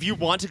 if you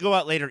want to go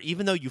out later,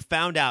 even though you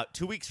found out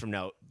 2 weeks from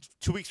now,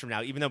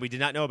 even though we did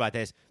not know about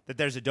this, that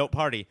there's a dope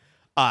party,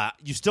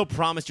 you still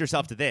promised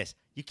yourself to this.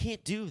 You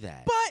can't do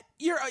that. But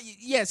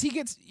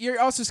you're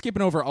also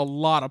skipping over a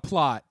lot of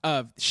plot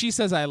of she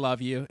says I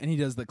love you, and he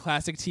does the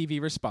classic TV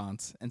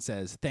response and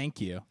says thank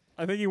you.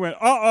 I think he went,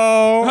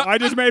 uh-oh, I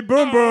just made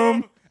boom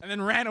boom. And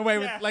then ran away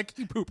with like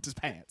he pooped his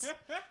pants.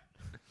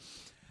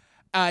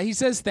 He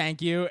says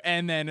thank you,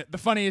 and then the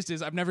funniest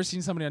is I've never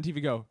seen somebody on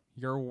TV go,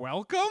 "You're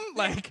welcome."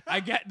 Like I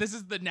get this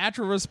is the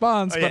natural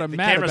response, but I'm the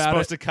mad camera's about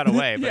supposed it. to cut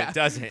away, but Yeah. it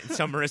doesn't.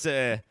 So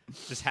Marissa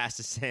just has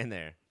to stand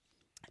there.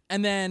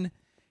 And then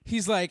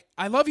he's like,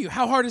 "I love you."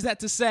 How hard is that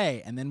to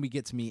say? And then we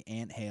get to meet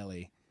Aunt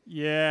Haley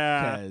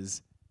Yeah.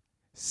 because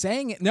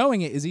saying it,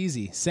 knowing it is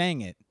easy.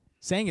 Saying it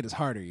is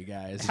harder. You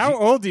guys. How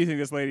old do you think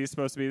this lady is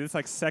supposed to be? This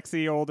like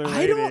sexy older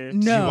lady. I don't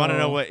know. Do you want to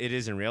know what it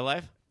is in real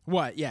life?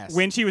 What? Yes.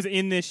 When she was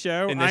in this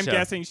show, In this I'm show.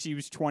 guessing she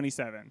was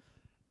 27.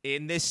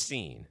 In this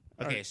scene,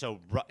 okay, so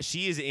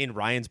she is in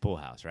Ryan's pool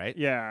house, right?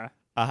 Yeah.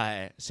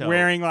 So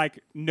Wearing like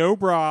no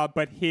bra,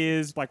 but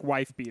his like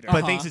wife beater.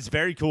 but thinks it's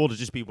very cool to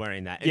just be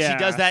wearing that. And Yeah. she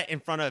does that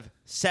in front of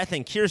Seth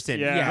and Kirsten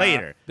Yeah.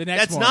 later. The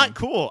next That's morning. not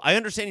cool. I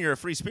understand you're a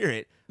free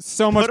spirit.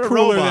 So much Put a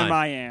cooler robe than on.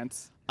 my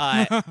aunts.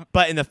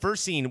 But in the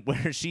first scene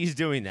where she's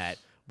doing that,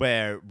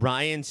 where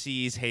Ryan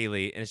sees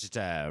Haley, and it's just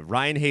a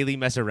Ryan Haley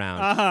mess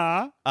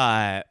around.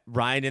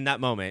 Ryan in that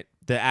moment,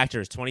 the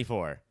actor is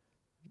 24.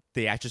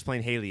 The actress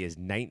playing Haley is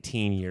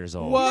 19 years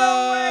old. What?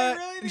 No way,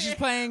 really? And she's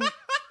playing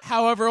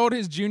however old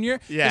his junior.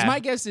 Yeah. Because my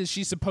guess is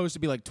she's supposed to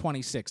be like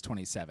 26,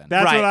 27.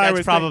 That's right, what I that's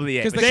was probably thinking. it.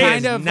 Because But the she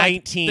kind is of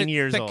 19 like,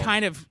 years the old.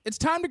 kind of it's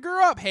time to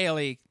grow up,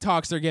 Haley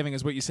talks they're giving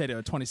is what you say to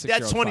a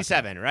 26-year-old. That's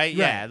 27, right?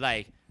 Yeah,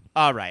 like,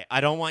 all right,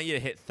 I don't want you to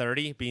hit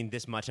 30 being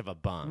this much of a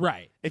bum.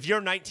 Right. If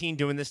you're 19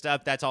 doing this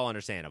stuff, that's all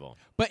understandable.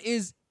 But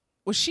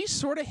was she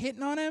sort of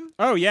hitting on him?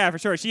 Oh, yeah, for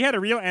sure. She had a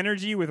real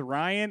energy with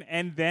Ryan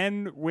and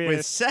then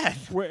with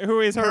Seth. who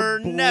is her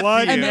nephew.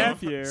 blood And then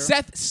nephew.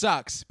 Seth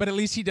sucks, but at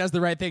least he does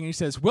the right thing. He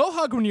says, "We'll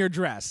hug when you're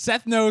dressed."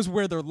 Seth knows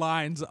where their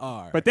lines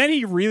are. But then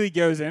he really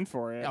goes in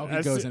for it.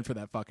 he goes in for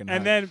that fucking hug.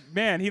 And then,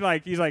 man, he's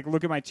like,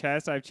 look at my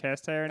chest. I have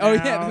chest hair now. oh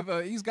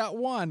yeah, he's got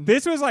one.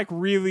 This was like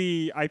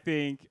really, I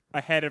think,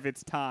 ahead of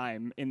its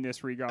time in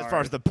this regard. As far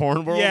as the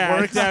porn world yeah,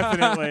 works.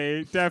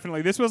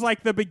 definitely. This was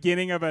like the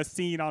beginning of a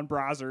scene on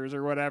Brazzers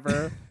or whatever.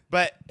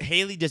 But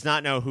Haley does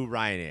not know who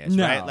Ryan is,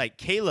 No. right? Like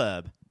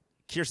Caleb,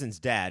 Kirsten's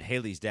dad,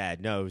 Haley's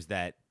dad, knows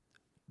that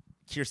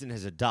Kirsten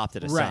has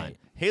adopted a son. Right.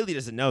 Haley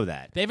doesn't know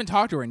that. They haven't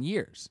talked to her in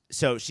years.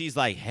 So she's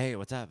like, "Hey,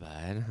 what's up,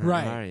 bud?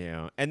 Right. How are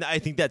you?" And I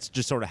think that's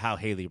just sort of how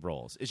Haley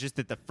rolls. It's just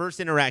that the first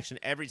interaction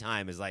every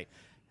time is like,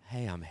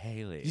 "Hey, I'm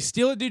Haley." You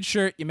steal a dude's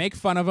shirt, you make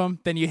fun of him,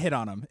 then you hit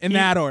on him in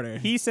that order.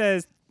 He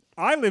says,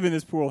 I live in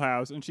this pool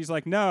house. And she's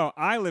like, no,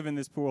 I live in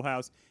this pool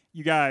house.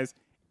 You guys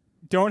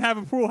don't have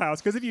a pool house,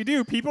 because if you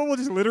do, people will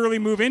just literally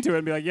move into it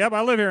and be like, yep,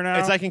 I live here now.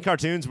 It's like in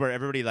cartoons where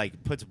everybody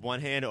like puts one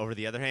hand over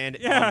the other hand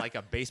Yeah. on like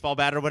a baseball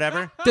bat or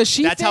whatever. Does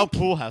she That's how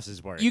think pool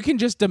houses work. you can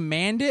just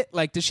demand it?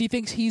 Like, does she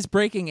think he's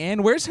breaking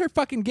in? Where's her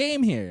fucking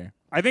game here?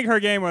 I think her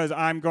game was,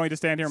 I'm going to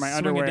stand here in my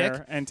Swing a dick?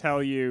 underwear and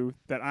tell you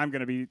that I'm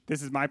going to be,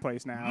 this is my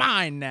place now.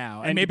 Mine now.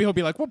 And And- maybe he'll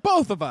be like, well,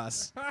 both of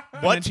us. And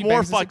then What's she more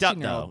bangs the fucked up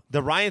 16-year-old. though?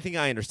 The Ryan thing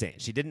I understand.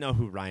 She didn't know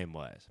who Ryan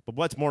was. But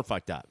what's more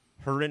fucked up?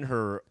 Her in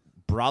her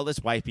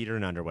braless wife beater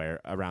and underwear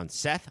around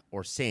Seth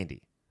or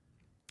Sandy.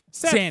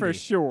 Seth Sandy. for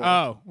sure.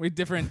 Oh, we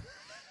different.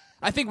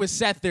 I think with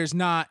Seth, there's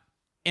not,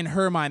 in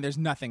her mind, there's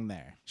nothing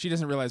there. She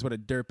doesn't realize what a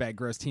dirtbag,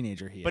 gross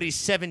teenager he is. But he's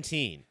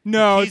 17.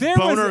 No, he's there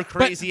was boner a-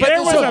 crazy but at there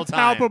the was whole a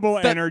time. palpable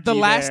the, energy the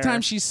last there.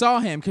 time she saw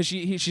him, because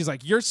she's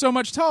like, you're so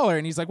much taller.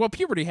 And he's like, well,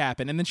 puberty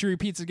happened. And then she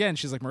repeats again.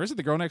 She's like, Marissa,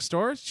 the girl next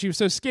door? She was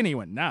so skinny. He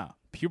went, no,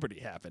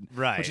 puberty happened.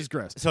 Right. Which is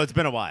gross. So it's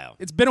been a while.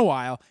 It's been a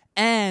while.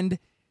 And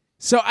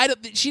so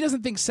she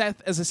doesn't think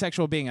Seth as a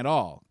sexual being at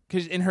all.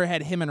 Because in her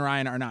head, him and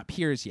Ryan are not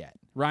peers yet.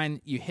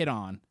 Ryan, you hit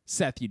on.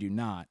 Seth, you do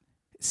not.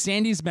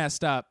 Sandy's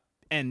messed up.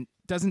 And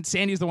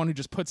Sandy's the one who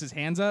just puts his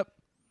hands up?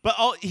 But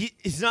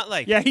he's not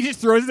like Yeah, he just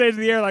throws his hands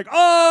in the air like,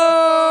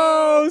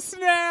 oh,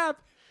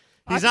 snap.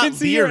 he's I not can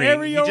see your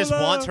leering. He just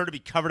areola. wants her to be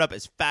covered up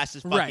as fast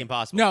as fucking Right.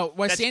 possible. No,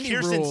 That's Sandy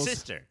Kirsten's rules.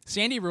 sister.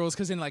 Sandy rules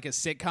because in like a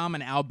sitcom,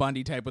 an Al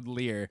Bundy type would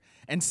leer,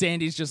 and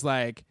Sandy's just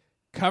like,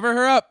 cover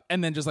her up,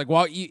 and then just like,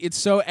 well, it's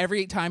so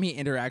every time he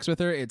interacts with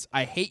her, it's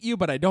I hate you,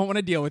 but I don't want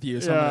to deal with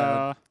you, so I'm Yeah.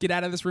 gonna get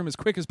out of this room as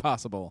quick as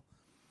possible.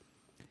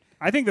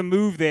 I think the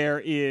move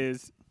there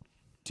is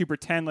to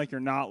pretend like you're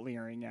not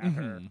leering at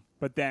her,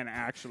 but then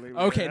actually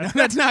leer Okay, at no, her.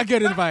 that's not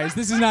good advice.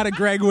 This is not a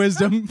Greg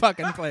Wisdom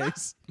fucking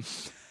place.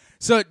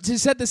 So to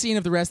set the scene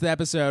of the rest of the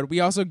episode, we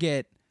also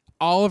get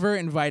Oliver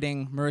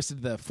inviting Marissa to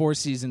the Four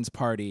Seasons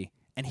party,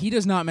 and he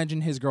does not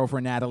mention his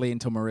girlfriend Natalie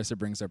until Marissa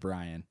brings up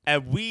Ryan.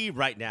 And we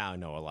right now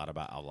know a lot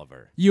about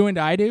Oliver. You and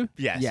I do?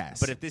 Yes.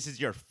 But if this is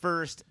your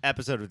first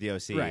episode of the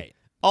OC, Right.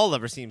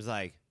 Oliver seems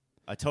like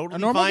a totally A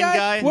normal fine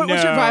guy? What's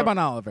your No. vibe on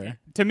Oliver?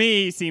 To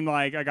me, he seemed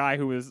like a guy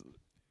who was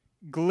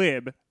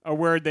glib, a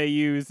word they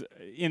use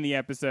in the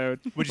episode.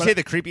 Would you say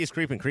the creepiest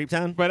creep in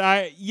Creeptown? But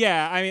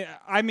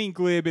I mean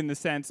glib in the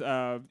sense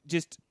of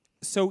just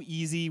so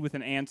easy with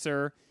an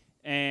answer,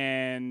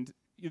 and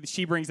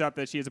she brings up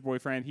that she has a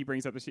boyfriend. He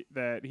brings up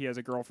that he has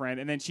a girlfriend,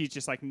 and then she's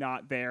just like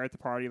not there at the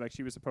party like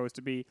she was supposed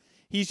to be.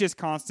 He's just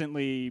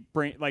constantly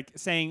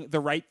saying the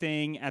right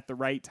thing at the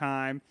right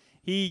time.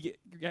 He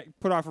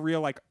put off a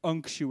real like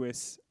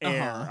unctuous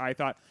air. Uh-huh. I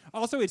thought.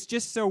 Also, it's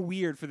just so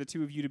weird for the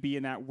two of you to be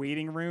in that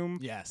waiting room,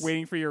 Yes.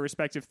 waiting for your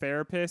respective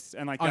therapists,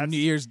 and like On that's New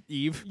Year's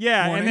Eve?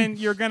 yeah, morning? and then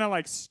you're gonna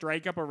like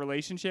strike up a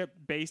relationship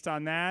based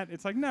on that.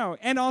 It's like no,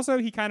 and also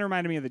he kind of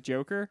reminded me of the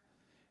Joker.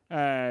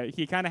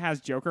 He kind of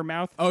has Joker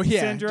mouth. Oh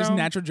yeah, syndrome. just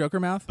natural Joker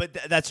mouth. But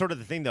that's sort of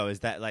the thing, though,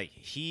 is that like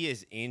he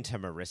is into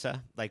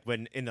Marissa. Like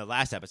when in the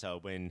last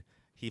episode, when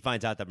he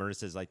finds out that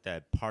Marissa's like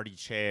the party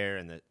chair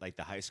and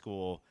the high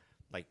school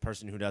like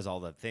person who does all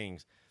the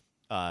things,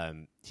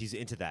 he's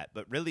into that.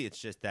 But really, it's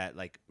just that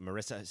like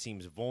Marissa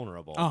seems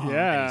vulnerable. Uh-huh. And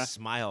Yeah. he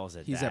smiles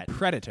at He's that a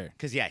predator.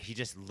 because he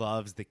just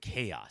loves the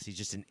chaos. He's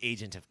just an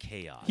agent of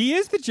chaos. He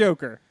is the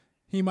Joker.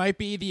 He might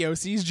be the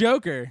OC's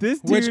Joker, This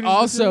dude which is the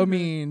also Joker.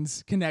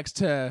 means connects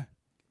to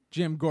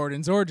Jim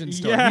Gordon's origin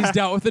story. Yeah. He's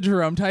dealt with the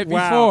Jerome type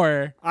Wow.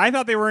 before. I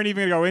thought they weren't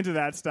even gonna go into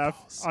that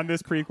stuff on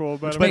this prequel,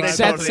 but But Makes they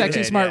Seth totally sexy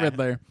did, smart yeah.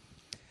 Riddler.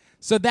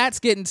 So that's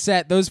getting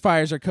set. Those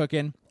fires are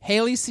cooking.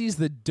 Haley sees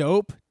the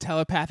dope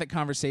telepathic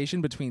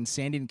conversation between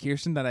Sandy and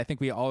Kirsten that I think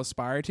we all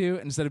aspire to.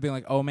 And instead of being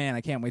like, oh, man,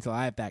 I can't wait till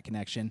I have that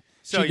connection.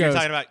 So she you're goes,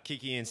 talking about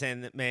Kiki and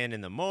Sandman in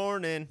the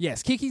morning.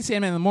 Yes, Kiki and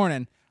Sandman in the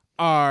morning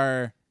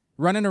are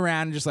running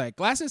around and just like,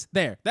 glasses?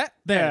 There. That?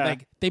 There. Yeah.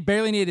 Like, they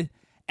barely needed.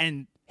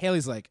 And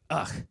Haley's like,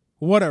 ugh,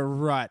 what a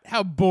rut.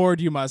 How bored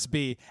you must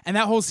be. And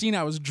that whole scene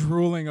I was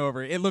drooling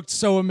over. It looked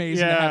so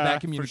amazing to have Yeah, that for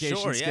communication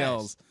sure,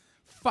 skills.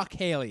 Fuck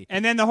Haley.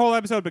 And then the whole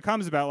episode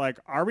becomes about like,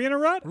 are we in a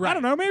rut? Right. I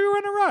don't know. Maybe we're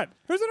in a rut.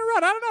 Who's in a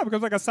rut? I don't know. It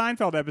becomes like a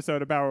Seinfeld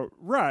episode about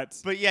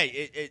ruts. But yeah,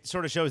 it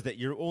sort of shows that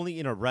you're only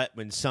in a rut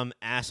when some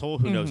asshole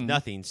who knows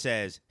nothing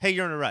says, "Hey,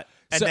 you're in a rut,"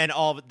 and So- then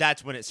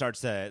that's when it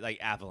starts to like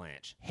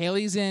avalanche.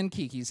 Haley's in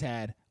Kiki's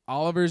head.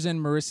 Oliver's in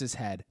Marissa's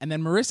head. And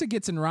then Marissa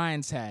gets in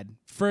Ryan's head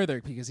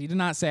further because he did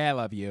not say I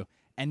love you.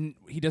 And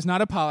he does not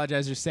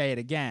apologize or say it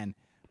again.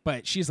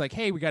 But she's like,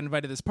 hey, we got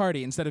invited to this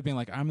party. Instead of being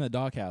like, I'm in the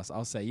doghouse,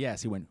 I'll say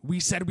yes. He went, we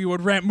said we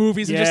would rent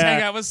movies and just Yeah.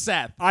 hang out with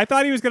Seth. I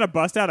thought he was going to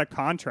bust out a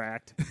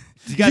contract. Do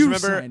you guys You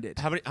remember signed it.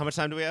 how much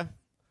time do we have?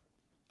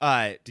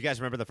 Do you guys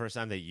remember the first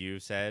time that you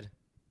said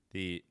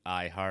the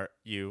 "I heart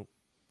you"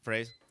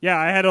 phrase? Yeah,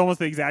 I had almost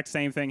the exact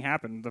same thing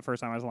happen the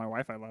first time I was with my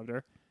wife. I loved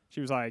her. She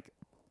was like,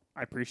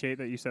 I appreciate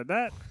that you said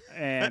that.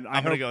 And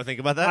I'm gonna go think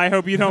about that. I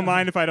hope you don't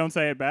mind if I don't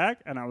say it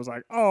back. And I was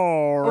like,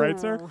 oh, right,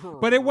 sir.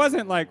 But it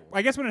wasn't like,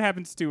 I guess when it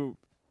happened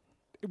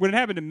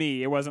to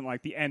me, it wasn't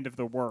like the end of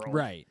the world.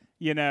 Right.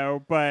 You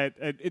know, but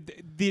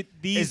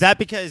these. Is that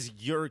because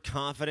your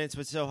confidence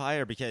was so high,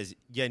 or because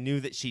you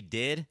knew that she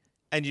did,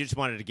 and you just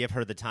wanted to give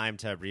her the time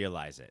to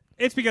realize it?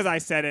 It's because I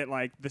said it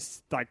like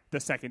this, like the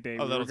second day we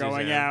were little too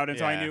going soon. out, and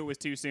so I Yeah. knew it was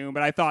too soon.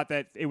 But I thought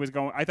that it was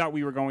going. I thought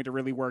we were going to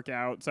really work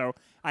out, so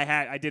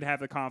I did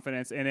have the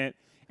confidence in it.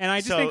 And I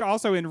just So- think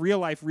also in real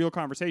life, real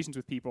conversations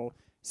with people,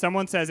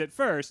 someone says it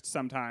first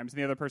sometimes,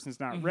 and the other person's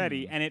not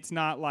ready, and it's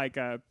not like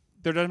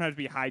there doesn't have to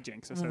be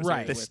hijinks associated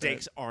Right. The with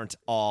stakes it. aren't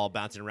all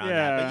bouncing around.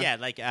 Yeah. That. But yeah,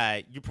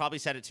 like you probably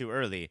said it too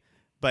early,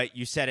 but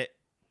you said it.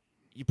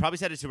 You probably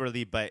said it too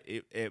early, but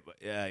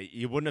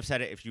you wouldn't have said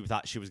it if you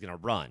thought she was going to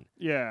run.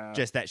 Yeah.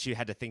 Just that she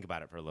had to think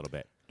about it for a little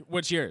bit.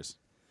 What's yours?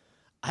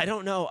 I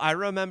don't know. I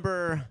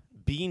remember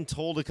being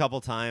told a couple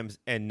times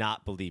and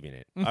not believing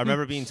it. I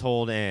remember being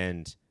told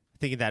and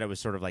thinking that it was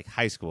sort of like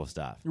high school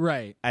stuff.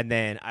 Right. And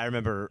then I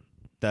remember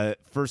the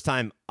first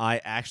time I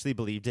actually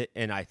believed it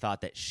and I thought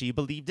that she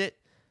believed it,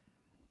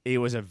 it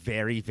was a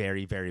very,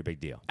 very, very big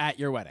deal. At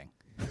your wedding.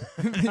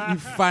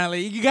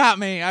 You got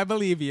me. I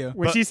believe you.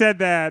 when but- she said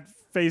that,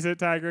 face it,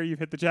 Tiger, you've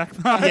hit the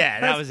jackpot.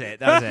 Yeah, that was it.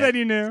 That was it. Then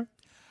you knew.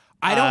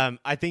 I don't.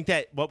 I think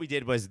that what we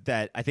did was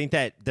that I think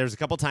that there's a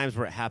couple times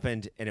where it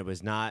happened and it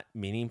was not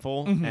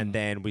meaningful, and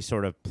then we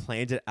sort of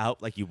planned it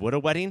out like you would a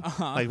wedding.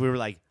 Like we were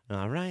like,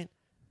 all right,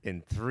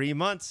 in 3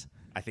 months,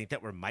 I think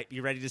that we might be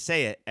ready to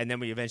say it, and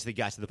then we eventually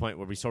got to the point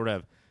where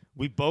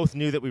we both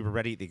knew that we were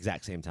ready at the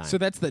exact same time. So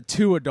that's the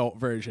 2 adult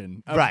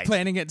version of Right.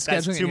 planning it,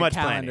 That's scheduling too a much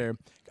calendar.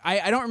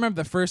 I don't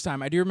remember the first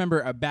time. I do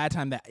remember a bad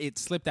time that it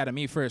slipped out of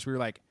me first. We were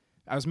like,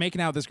 I was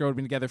making out with this girl. We'd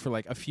been together for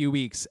like a few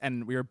weeks,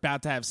 and we were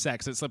about to have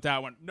sex. It slipped out. I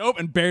went, nope,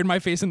 and buried my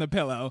face in the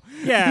pillow.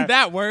 Yeah.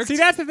 That worked. See,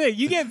 that's the thing.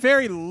 You get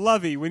very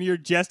lovey when you're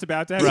just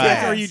about to have Right.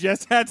 sex or you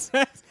just had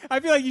sex. I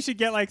feel like you should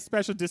get like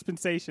special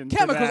dispensation. for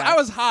Chemicals. that. I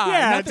was high.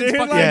 Yeah, Nothing's dude.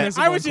 fucking Like, in this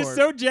I one was just court.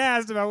 so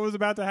jazzed about what was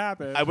about to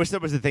happen. I wish there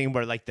was a thing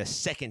where like the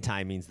second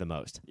time means the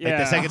most. Like Yeah.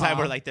 the second time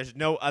where like there's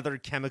no other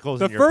chemicals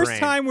the in your first brain.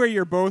 time where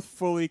you're both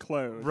fully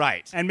clothed.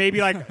 Right. And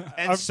maybe like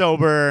and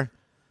sober.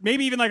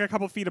 maybe even like a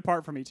couple feet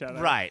apart from each other.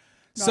 Right.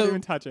 Not So-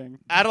 even touching.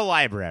 At a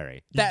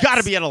library. You That's got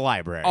to be at a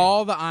library.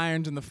 all the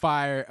irons in the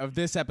fire of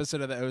this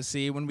episode of the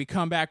OC. When we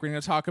come back, we're going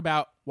to talk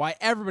about why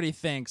everybody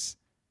thinks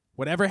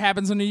whatever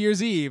happens on New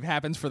Year's Eve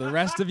happens for the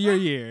rest of your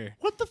year.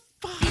 What the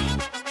fuck?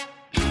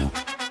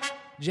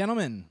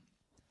 Gentlemen,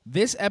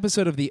 this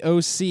episode of the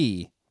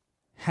OC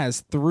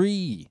has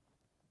 3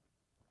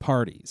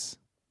 parties.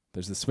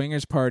 There's the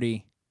Swingers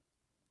Party,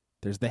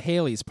 there's the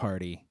Haley's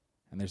Party,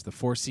 and there's the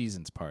Four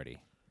Seasons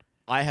Party.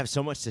 I have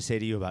so much to say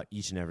to you about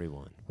each and every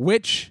one.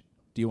 Which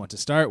do you want to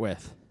start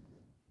with?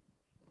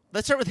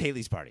 Let's start with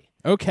Haley's party.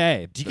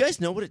 Okay. Do you guys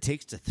know what it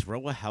takes to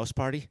throw a house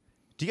party?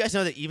 Do you guys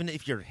know that even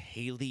if you're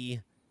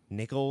Haley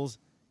Nichols,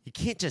 you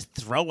can't just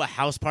throw a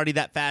house party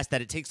that fast,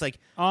 that it takes like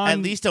at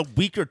least a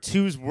week or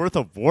two's worth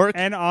of work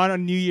And on a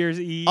New Year's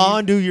Eve.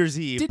 on New Year's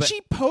Eve. Did But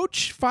she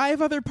poach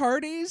 5 other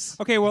parties?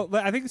 Okay, well,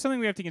 I think something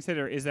we have to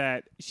consider is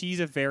that she's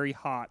a very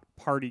hot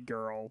party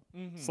girl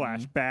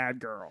 / bad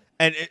girl.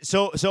 And it's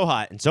so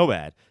hot and so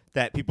bad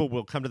that people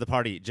will come to the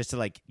party just to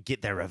like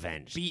get their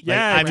revenge. Beat Like,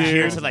 Yeah, I'm dude.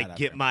 here to That like up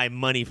get there. my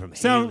money from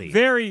Some Haley.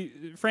 very,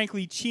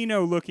 frankly,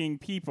 Chino-looking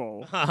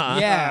people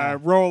Yeah.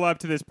 roll up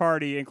to this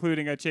party,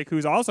 including a chick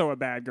who's also a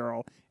bad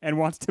girl and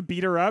wants to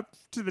beat her up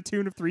to the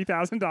tune of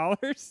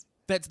 $3,000.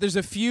 There's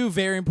a few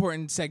very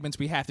important segments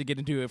we have to get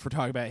into if we're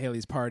talking about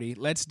Haley's party.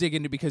 Let's dig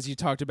into, because you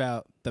talked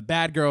about the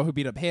bad girl who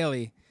beat up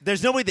Haley.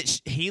 There's no way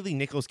that Haley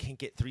Nichols can't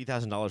get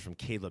 $3,000 from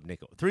Caleb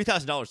Nichols.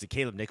 $3,000 to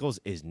Caleb Nichols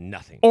is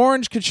nothing.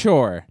 Orange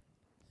Couture.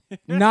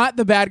 Not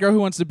the bad girl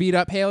who wants to beat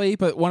up Haley,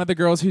 but one of the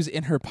girls who's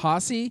in her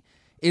posse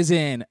is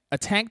in a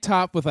tank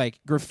top with like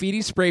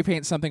graffiti spray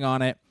paint something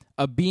on it,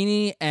 a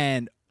beanie,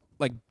 and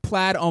like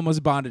plaid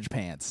almost bondage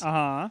pants.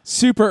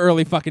 Super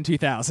early fucking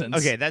 2000s.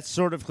 Okay, that's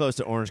sort of close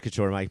to Orange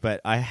Couture, Mike,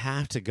 but I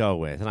have to go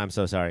with, and I'm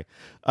so sorry.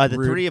 The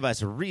three of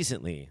us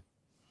recently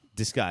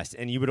discussed,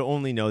 and you would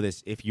only know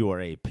this if you are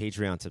a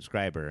Patreon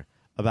subscriber,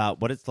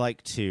 about what it's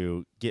like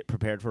to get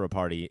prepared for a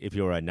party if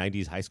you're a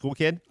 90s high school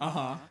kid.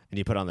 And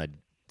you put on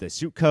the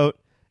suit coat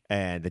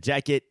and the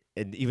jacket,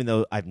 and even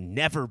though I've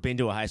never been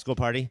to a high school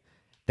party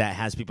that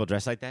has people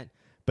dressed like that,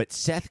 but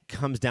Seth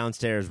comes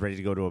downstairs ready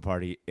to go to a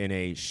party in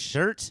a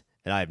shirt,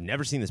 and I've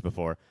never seen this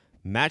before,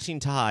 matching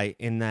tie,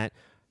 in that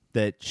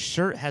the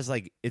shirt has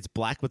like, it's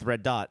black with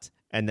red dots,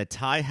 and the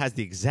tie has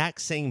the exact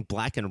same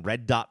black and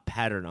red dot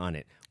pattern on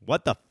it.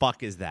 What the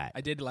fuck is that?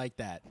 I did like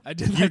that.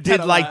 You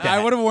did like that.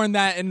 I would have worn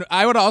that, and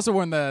I would have also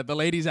worn the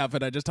ladies'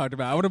 outfit I just talked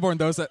about. I would have worn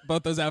both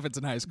those outfits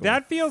in high school.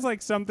 That feels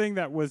like something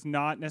that was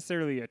not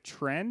necessarily a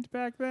trend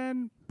back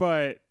then,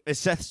 but... Is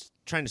Seth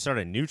trying to start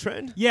a new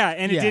trend? Yeah,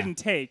 and it Yeah. didn't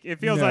take. It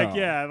feels No.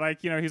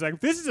 like, he's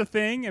like, this is a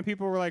thing, and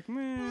people were like,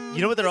 meh.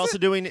 You know what they're also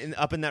doing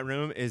up in that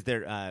room is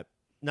they're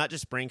not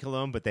just spraying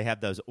cologne, but they have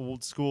those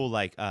old school,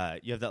 like,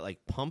 you have that, like,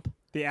 pump.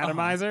 The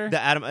atomizer?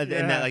 The atom, and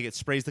Yeah. that, like, it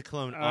sprays the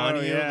cologne on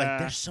you. yeah. Like,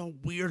 they're so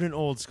weird and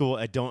old school.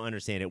 I don't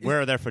understand it.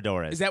 Where are their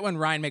fedoras? Is that when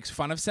Ryan makes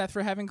fun of Seth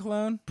for having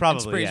cologne? Probably,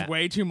 And sprays yeah.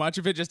 way too much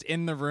of it just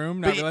in the room,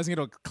 not But realizing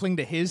it'll cling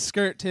to his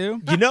skirt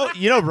too. You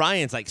know,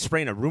 Ryan's like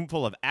spraying a room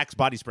full of Axe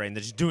body spray and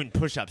they're just doing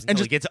push-ups until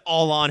just it gets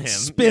all on him.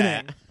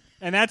 spinning. Yeah.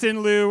 And that's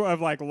in lieu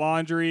of, like,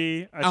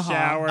 laundry, a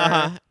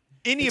shower.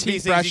 Any of teeth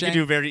these things brushing. you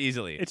can do very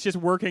easily. It's just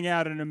working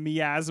out in a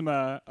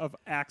miasma of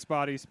Axe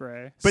body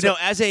spray. But no,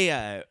 as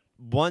a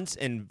once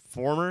and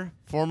former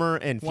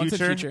and Once and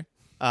future,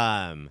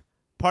 future.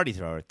 party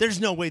thrower, there's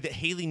no way that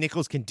Haley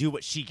Nichols can do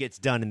what she gets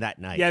done in that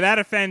night. Yeah, that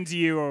offends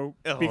you.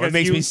 Because it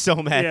makes me so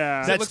mad.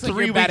 Yeah. So it That's looks like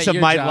 3 you're bad weeks at of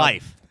your my job.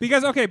 life.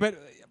 Because, okay, but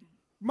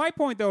my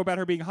point, though, about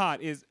her being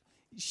hot is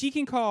she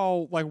can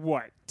call, like,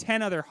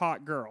 10 other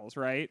hot girls,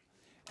 right?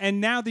 And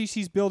now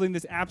she's building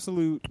this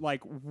absolute,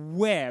 like,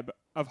 web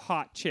of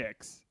hot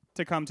chicks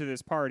to come to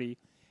this party.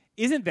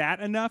 Isn't that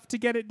enough to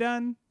get it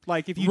done?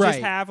 Like, if you just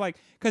Right. have, like,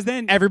 because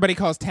then Everybody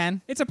calls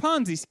 10. it's a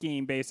Ponzi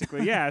scheme,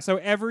 basically. Yeah. So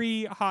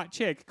every hot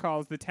chick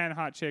calls the 10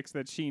 hot chicks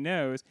that she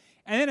knows.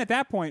 And then at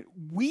that point,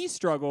 we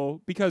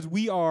struggle because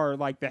we are,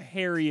 like, the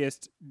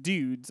hairiest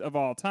dudes of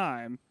all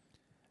time.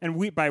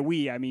 And by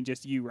we, I mean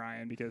just you,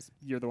 Ryan, because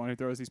you're the one who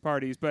throws these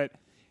parties. But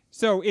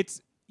so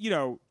it's,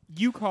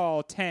 you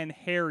call 10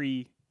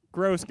 hairy,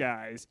 gross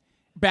guys.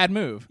 Bad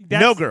move.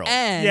 No girl.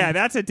 And Yeah,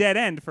 that's a dead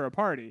end for a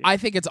party. I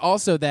think it's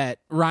also that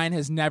Ryan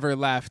has never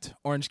left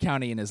Orange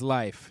County in his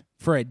life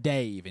for a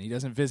day even. He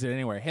doesn't visit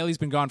anywhere. Haley's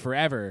been gone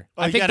forever.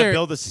 Oh, I you think gotta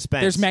build the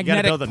suspense. There's You gotta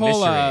magnetic build the pull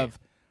mystery. of,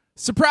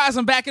 surprise,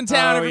 I'm back in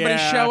town. Oh, Everybody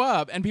yeah. show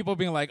up. And people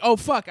being like, oh,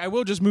 fuck, I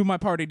will just move my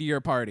party to your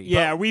party.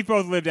 Yeah, we've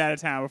both lived out of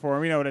town before.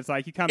 We know what it's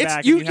like. You come It's-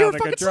 back you- and you you're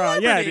have a like a fucking draw. Yeah,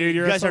 celebrity. dude,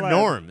 you're You guys a are celeb.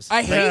 norms.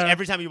 I hate Like, it.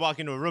 every time you walk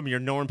into a room, you're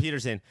Norm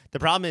Peterson. The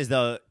problem is,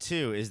 though,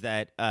 too, is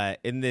that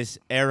in this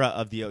era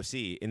of the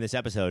OC, in this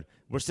episode,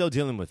 we're still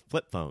dealing with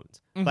flip phones.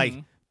 Mm-hmm. Like,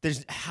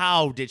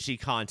 how did she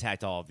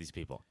contact all of these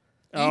people?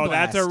 Oh,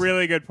 that's a E-blast.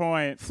 really good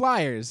point.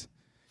 Flyers.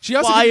 She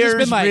also could have just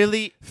Flyers, been like,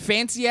 really?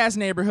 fancy ass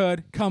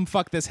neighborhood, come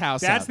fuck this house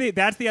That's up.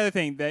 that's the other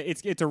thing. That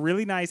it's a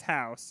really nice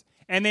house,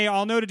 and they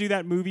all know to do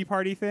that movie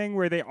party thing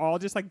where they all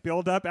just like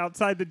build up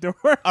outside the door.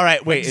 All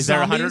right, wait, is there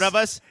zombies? 100 of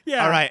us?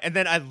 Yeah. All right, and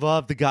then I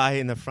love the guy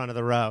in the front of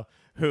the row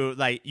who,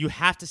 like, you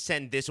have to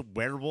send this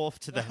werewolf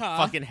to the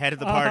fucking head of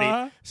the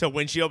party. So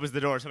when she opens the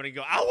door, somebody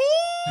can go, ow!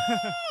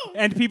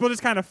 And people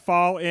just kind of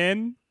fall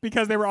in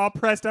because they were all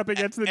pressed up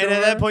against the door. And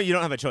at that point, you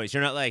don't have a choice.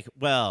 You're not like,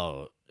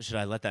 well, should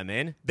I let them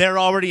in? They're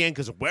already in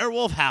because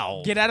werewolf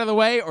howl. Get out of the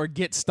way or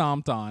get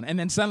stomped on. And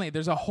then suddenly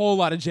there's a whole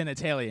lot of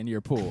genitalia in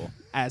your pool,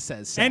 as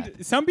says Seth.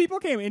 and some people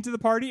came into the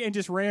party and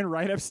just ran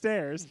right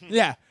upstairs.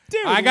 yeah.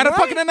 Dude, I got a what?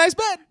 fucking a nice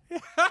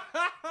bed.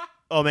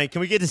 Oh, man,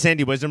 can we get to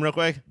Sandy Wisdom real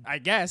quick? I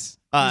guess.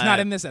 He's not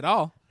in this at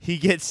all. He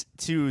gets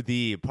to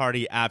the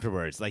party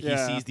afterwards. Like,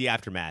 Yeah. he sees the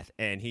aftermath,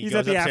 and he He's goes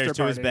at the upstairs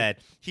after to his party. bed.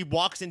 He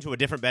walks into a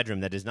different bedroom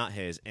that is not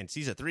his and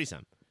sees a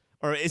threesome.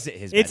 Or is it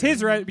his It's bedroom?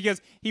 his right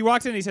because he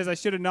walks in and he says, I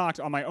should have knocked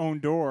on my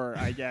own door,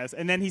 I guess.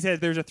 And then he says,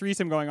 there's a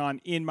threesome going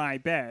on in my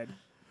bed.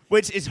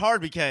 Which is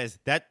hard because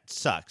that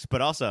sucks,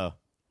 but also,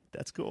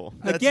 that's cool.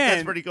 That's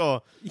Again- pretty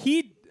cool.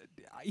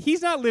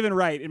 He's not living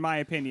right, in my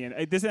opinion.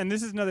 This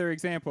is another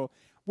example.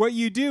 What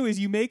you do is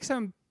you make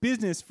some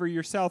business for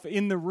yourself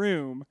in the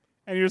room,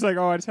 and you're just like,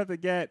 oh, I just have to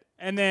get,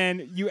 and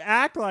then you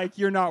act like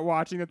you're not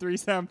watching the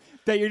threesome,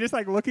 that you're just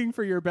like looking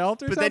for your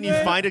belt or But something. then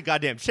you find a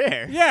goddamn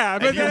chair. Yeah,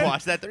 but and you then-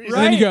 watch that threesome.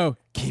 And then Right. you go,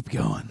 keep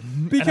going.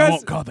 and I Because-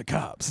 won't call the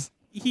cops.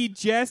 he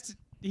just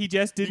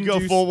didn't You go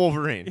do full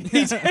Wolverine.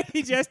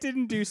 he just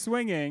didn't do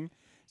swinging.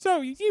 So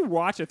you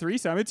watch a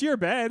threesome. It's your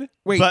bed.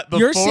 Wait, But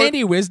your before-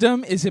 Sandy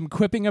Wisdom is him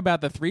quipping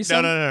about the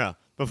threesome? No.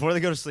 Before they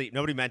go to sleep,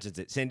 nobody mentions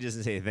it. Sandy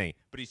doesn't say a thing,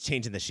 but he's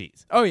changing the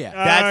sheets. Oh, yeah.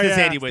 That's the yeah.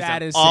 Sandy wisdom.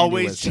 That is Sandy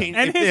Always wisdom. change.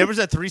 And If his- there was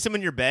a threesome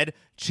in your bed,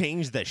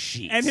 change the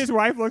sheets. And his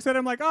wife looks at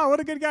him like, "Oh, what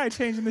a good guy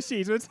changing the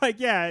sheets." But it's like,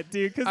 yeah,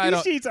 dude, because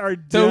these sheets are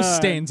done. Those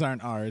stains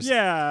aren't ours.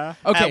 Yeah.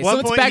 Okay, At so one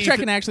let's point, backtrack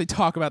and actually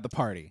talk about the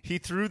party. He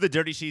threw the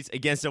dirty sheets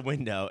against a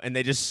window, and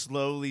they just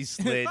slowly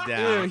slid Ew,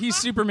 down. he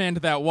Superman to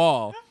that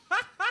wall.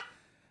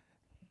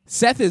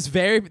 Seth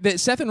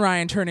and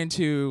Ryan turn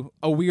into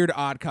a weird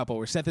odd couple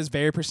where Seth is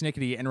very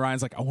persnickety and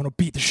Ryan's like, I want to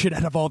beat the shit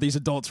out of all these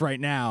adults right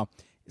now.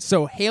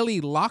 So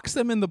Haley locks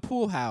them in the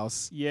pool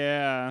house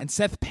Yeah. and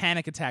Seth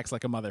panic attacks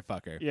like a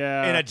motherfucker.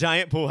 Yeah. in a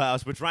giant pool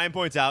house, which Ryan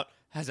points out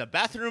has a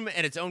bathroom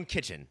and its own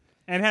kitchen.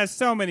 And has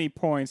so many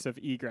points of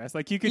egress.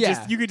 Like you could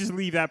Yeah. just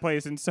leave that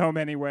place in so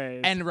many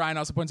ways. And Ryan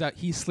also points out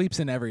he sleeps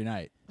in every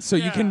night, so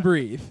you Yeah. can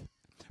breathe.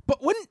 But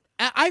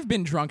I've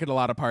been drunk at a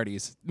lot of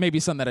parties, maybe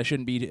some that I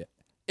shouldn't be.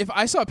 If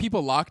I saw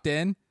people locked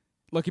in,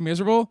 looking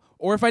miserable,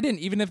 or if I didn't,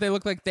 even if they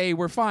looked like they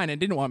were fine and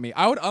didn't want me,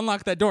 I would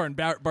unlock that door and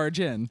barge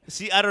in.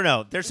 See, I don't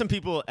know. There's some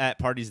people at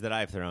parties that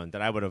I've thrown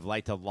that I would have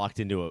liked to lock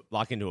into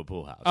a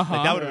pool house. Like,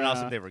 that would have been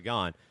awesome if they were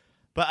gone.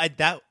 But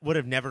that would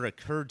have never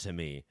occurred to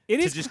me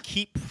just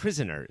keep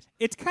prisoners.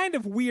 It's kind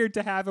of weird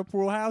to have a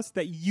pool house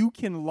that you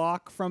can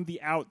lock from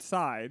the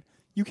outside.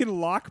 You can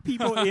lock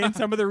people in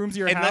some of the rooms of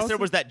your house. Unless there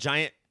was that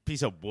giant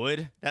piece of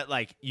wood that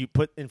like you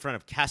put in front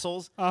of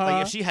castles.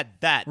 Like if she had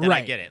that, then I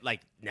Right. get it.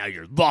 Like now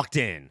you're locked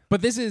in.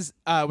 But this is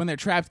when they're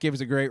trapped gives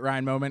a great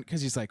Ryan moment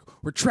because he's like,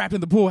 we're trapped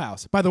in the pool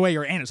house. By the way,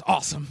 your aunt is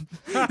awesome.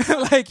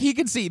 Like he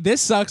can see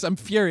this sucks. I'm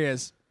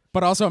furious,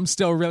 but also I'm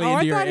still really into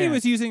I your thought he aunt.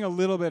 was using a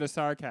little bit of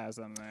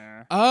sarcasm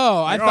there.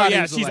 Oh, I Like, thought yeah,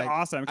 he was she's like,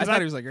 awesome. I 'Cause thought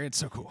he was like, your aunt's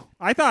so cool.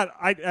 I thought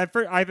I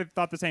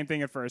thought the same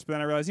thing at first, but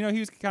then I realized, he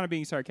was kind of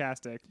being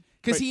sarcastic.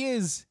 Because But- he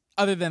is,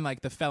 other than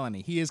like the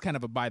felony, he is kind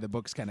of a by the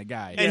books kind of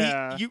guy. And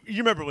Yeah. you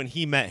remember when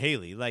he met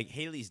Haley? Like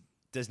Haley's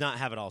does not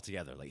have it all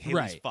together. Like Haley's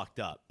Right. fucked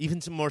up, even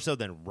some more so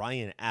than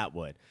Ryan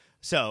Atwood.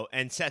 So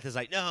and Seth is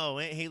like, no,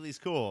 Aunt Haley's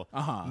cool.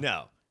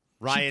 No,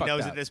 Ryan fucked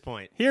knows up. at this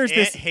point. Here's Aunt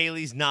this-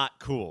 Haley's not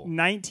cool.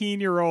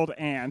 19-year-old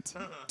aunt,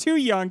 too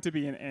young to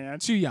be an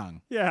aunt. Too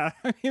young. Yeah,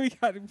 I mean,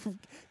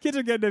 kids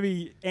are getting to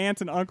be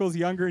aunts and uncles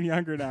younger and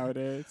younger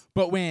nowadays.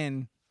 But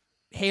when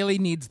Haley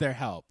needs their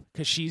help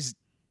because she's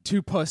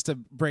too puss to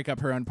break up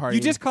her own party.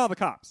 You just call the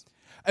cops.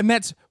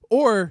 And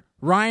or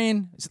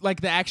Ryan,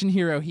 like the action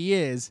hero he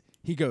is,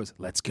 he goes,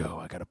 let's go.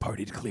 I got a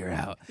party to clear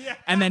out. Yeah.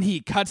 And then he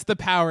cuts the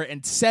power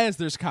and says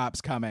there's cops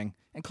coming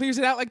and clears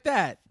it out like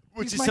that.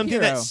 Which He's is my something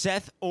hero. that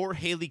Seth or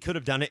Haley could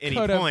have done at any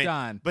Could have point,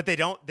 done. but they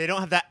don't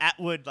have that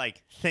Atwood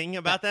like thing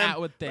about them.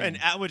 Atwood thing. And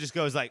Atwood just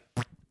goes like,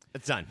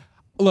 it's done.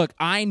 Look,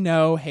 I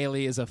know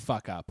Haley is a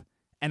fuck up,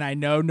 and I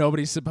know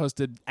nobody's supposed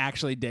to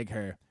actually dig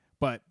her.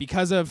 But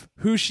because of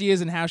who she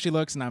is and how she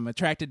looks, and I'm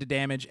attracted to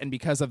damage, and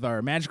because of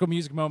our magical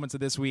music moments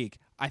of this week,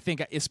 I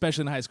think,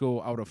 especially in high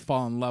school, I would have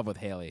fallen in love with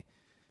Haley.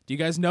 Do you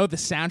guys know the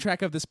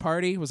soundtrack of this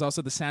party was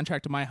also the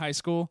soundtrack to my high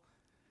school?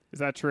 Is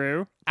that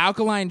true?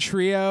 Alkaline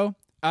Trio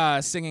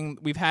singing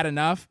We've Had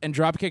Enough, and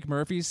Dropkick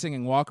Murphys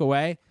singing Walk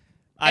Away.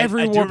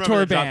 Every I do Warped remember Tour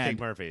the band.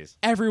 Dropkick Murphys.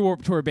 Every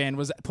Warped Tour band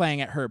was playing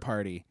at her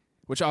party,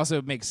 which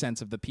also makes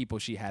sense of the people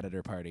she had at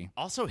her party.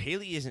 Also,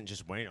 Haley isn't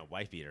just wearing a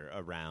wife beater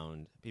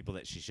around people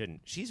that she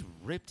shouldn't. She's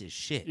ripped as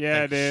shit.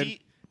 Yeah, like, dude.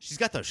 She's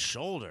got those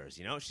shoulders,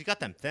 She's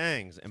got them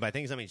things. And by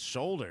things, I mean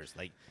shoulders.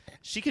 Like,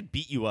 she could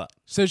beat you up.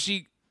 So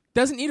she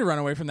doesn't need to run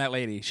away from that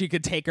lady. She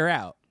could take her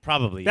out.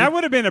 Probably. That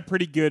would have been a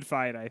pretty good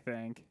fight, I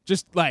think.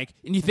 Just like,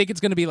 and you think it's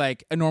going to be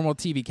like a normal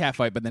TV cat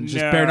fight, but then it's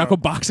just No. bare knuckle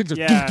boxing.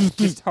 Just Yeah,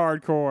 just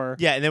hardcore.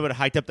 Yeah, and they would have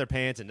hiked up their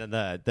pants and done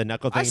the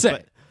knuckle thing. say-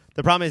 But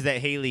the problem is that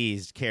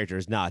Haley's character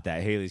is not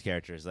that. Haley's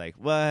character is like,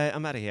 what?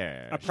 I'm out of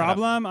here. A Shut up."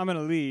 problem? I'm going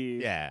to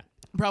leave. Yeah.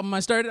 problem I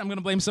started, I'm going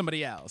to blame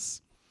somebody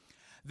else.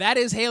 That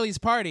is Haley's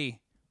party.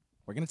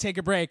 We're going to take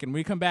a break, and when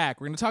we come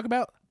back, we're going to talk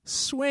about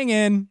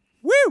swinging.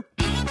 Woo!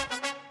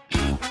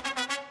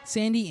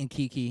 Sandy and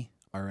Kiki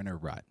are in a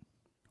rut.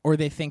 Or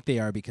they think they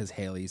are because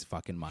Haley's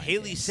fucking mind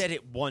Haley games. said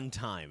it one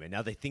time, and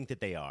now they think that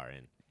they are.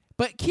 And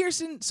But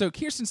Kirsten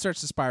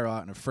starts to spiral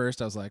out, and at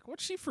first I was like,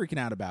 what's she freaking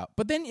out about?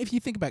 But then if you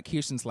think about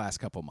Kirsten's last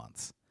couple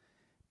months,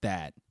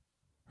 that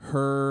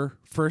her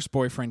first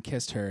boyfriend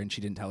kissed her and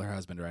she didn't tell her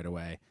husband right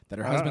away, that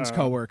her husband's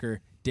coworker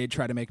did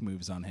try to make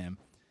moves on him,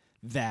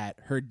 that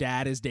her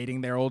dad is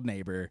dating their old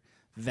neighbor,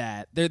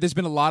 that there's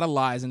been a lot of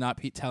lies and not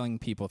telling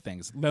people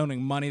things,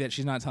 loaning money that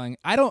she's not telling.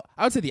 I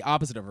would say the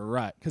opposite of a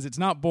rut, because it's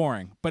not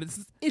boring, but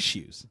it's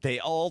issues. they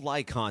all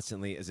lie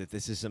constantly as if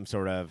this is some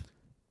sort of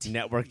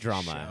network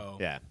drama. show.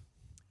 Yeah.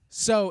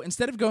 So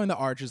instead of going to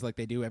Arches like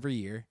they do every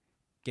year,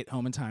 get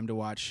home in time to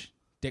watch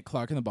Dick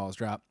Clark and the Balls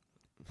Drop,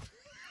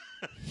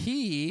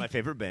 My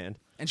favorite band.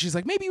 and she's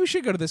like, maybe we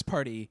should go to this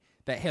party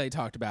that Haley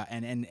talked about.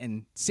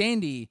 And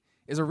Sandy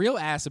is a real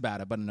ass about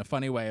it, but in a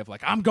funny way of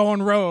like, I'm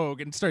going rogue,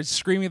 and starts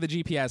screaming at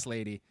the GPS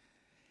lady.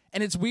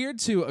 And it's weird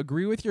to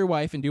agree with your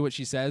wife and do what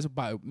she says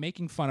by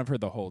making fun of her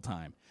the whole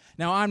time.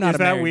 Now, I'm not Is a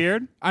that married,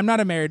 weird? I'm not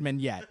a married man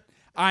yet.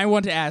 I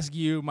want to ask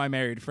you, my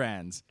married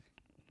friends,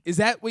 is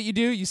that what you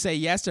do? You say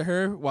yes to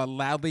her while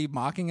loudly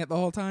mocking it the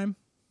whole time?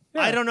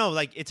 Yeah. I don't know.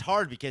 Like, it's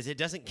hard because it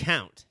doesn't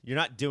count. You're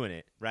not doing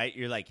it, right?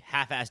 You're like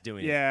half-ass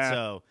doing it.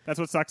 So that's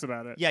what sucks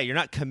about it. yeah, you're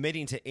not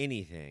committing to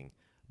anything.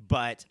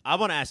 But I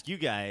want to ask you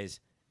guys,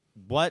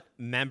 what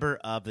member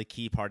of the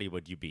key party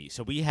would you be?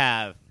 So we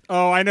have...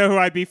 Oh, I know who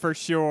I'd be for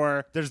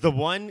sure. There's the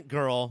one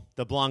girl,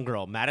 the blonde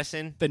girl,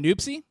 Madison. The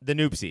Noopsie? The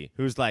Noopsie,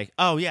 who's like,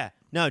 oh, yeah,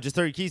 no, just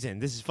throw your keys in.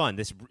 This is fun.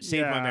 This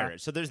saved my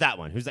marriage. So there's that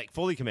one who's like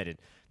fully committed.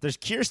 There's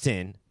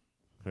Kirsten,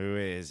 who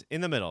is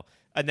in the middle.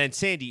 And then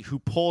Sandy, who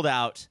pulled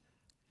out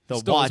the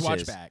Stole his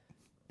watches. watch back.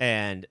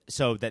 And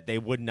so that they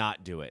would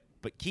not do it.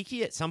 But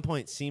Kiki at some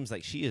point seems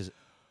like she is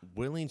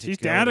willing to She's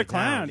go down to town.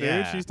 clown, dude.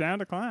 Yeah. She's down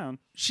to clown.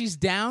 She's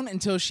down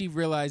until she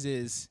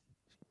realizes,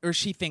 or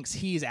she thinks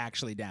he's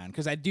actually down.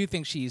 Because I do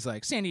think she's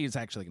like, Sandy is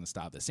actually going to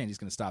stop this. Sandy's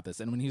going to stop this.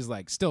 And when he's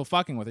like still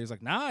fucking with her, he's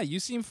like, nah, you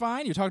seem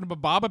fine. You're talking to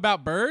Bob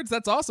about birds?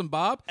 That's awesome,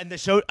 Bob. And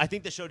I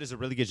think the show does a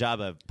really good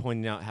job of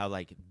pointing out how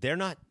like they're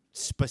not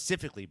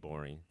specifically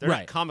boring. They're Right.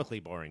 not comically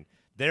boring.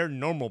 They're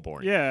normal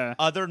boring. Yeah.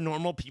 Other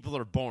normal people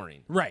are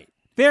boring. Right.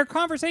 Their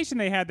conversation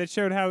they had that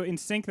showed how in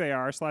sync they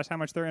are / how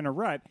much they're in a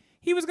rut.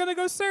 He was going to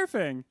go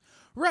surfing.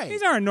 Right.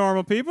 These aren't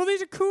normal people.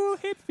 These are cool,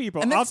 hip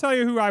people. And I'll that's- tell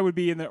you who I would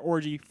be in the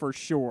orgy for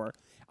sure.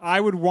 I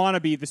would want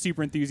to be the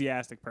super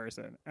enthusiastic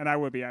person. And I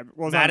would be. Well, it's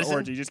not an Madison?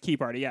 orgy, just key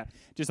party, yeah.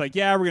 Just like,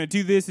 yeah, we're going to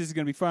do this. This is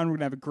going to be fun. We're going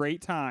to have a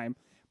great time.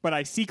 But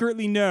I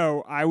secretly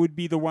know I would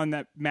be the one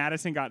that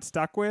Madison got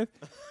stuck with.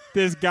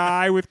 This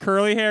guy with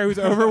curly hair who's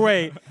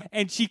overweight.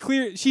 And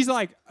she's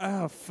like,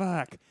 oh,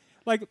 fuck.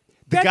 Like,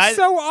 that's guy-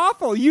 so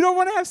awful. You don't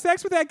want to have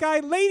sex with that guy.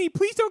 Lady,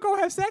 please don't go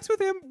have sex with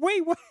him.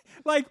 Wait, what?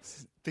 Like,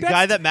 The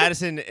guy that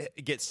Madison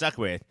gets stuck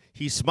with,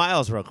 he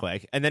smiles real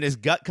quick, and then his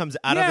gut comes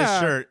out of his Yeah.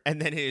 shirt,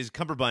 and then his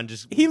cummerbund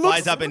just he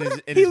flies looks up in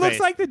his he face. looks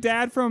like the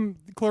dad from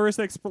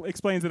Clarissa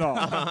Explains It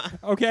All.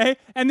 Okay?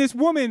 And this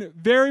woman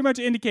very much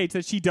indicates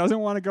that she doesn't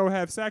want to go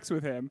have sex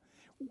with him.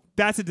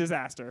 That's a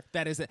disaster.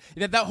 That is it.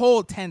 That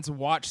whole tense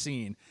watch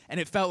scene, and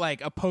it felt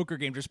like a poker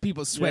game, just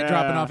people sweat Yeah.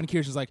 dropping off, and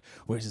Kirsten's like,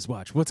 where's his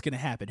watch? What's going to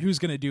happen? Who's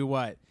going to do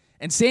what?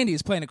 And Sandy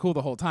is playing it cool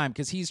the whole time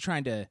because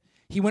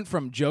he went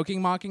from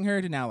joking, mocking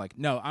her to now like,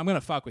 no, I'm going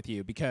to fuck with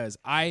you because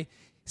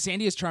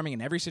Sandy is charming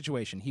in every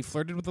situation. He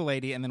flirted with the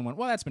lady and then went,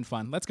 well, that's been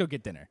fun. Let's go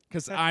get dinner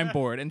because I'm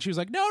bored. And she was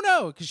like,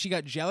 no, because she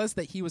got jealous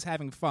that he was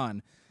having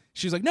fun.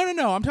 She was like,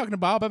 no, I'm talking to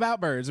Bob about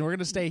birds and we're going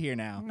to stay here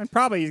now. And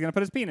probably he's going to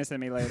put his penis in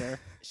me later.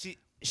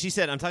 She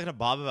said, I'm talking to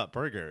Bob about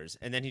burgers,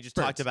 and then he just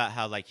Birds. talked about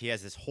how like he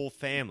has this whole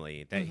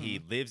family that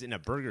he lives in a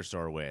burger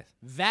store with.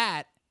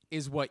 That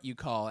is what you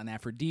call an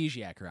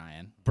aphrodisiac,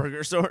 Ryan.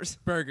 Burger stores?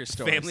 Burger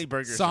stores. Family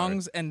burger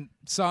songs and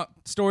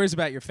stories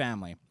about your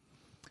family.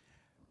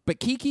 But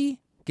Kiki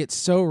gets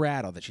so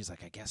rattled that she's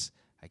like, I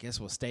guess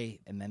we'll stay.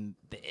 And then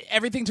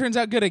everything turns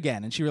out good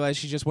again. And she realized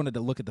she just wanted to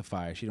look at the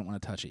fire. She didn't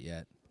want to touch it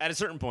yet. At a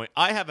certain point,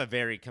 I have a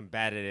very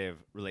combative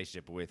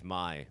relationship with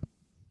my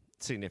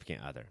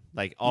significant other.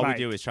 Like, all Right.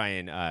 we do is try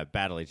and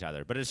battle each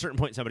other. But at a certain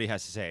point, somebody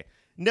has to say,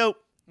 nope,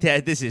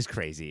 Dad, this is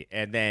crazy.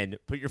 And then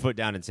put your foot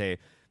down and say,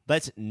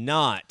 let's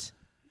not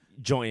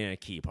join in a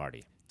key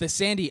party. The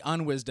Sandy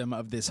unwisdom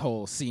of this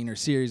whole scene or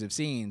series of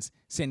scenes,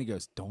 Sandy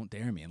goes, don't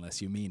dare me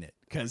unless you mean it.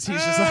 Because he's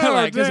just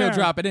like, because he'll damn.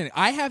 drop it in.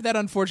 I have that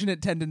unfortunate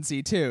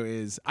tendency, too,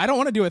 is I don't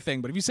want to do a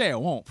thing, but if you say I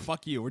won't,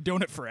 fuck you. We're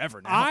doing it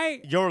forever now.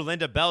 Your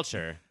Linda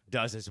Belcher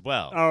does as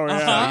well. Oh, yeah.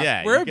 So,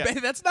 yeah. We're you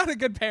got- that's not a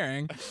good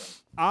pairing.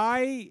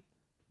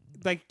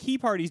 Like key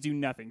parties do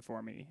nothing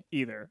for me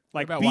either.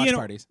 Like about be watch an,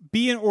 parties?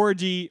 Be an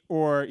orgy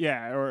or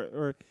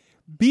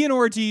be an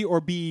orgy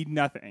or be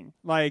nothing.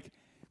 Like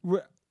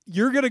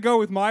you're gonna go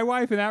with my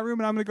wife in that room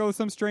and I'm gonna go with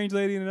some strange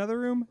lady in another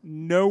room?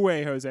 No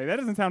way, Jose. That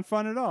doesn't sound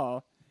fun at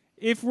all.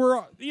 If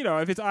we're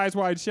if it's Eyes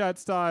Wide Shut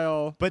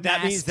style. But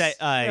that means that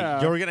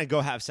Yeah. you're going to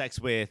go have sex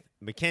with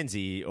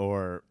Mackenzie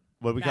or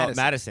what we call it,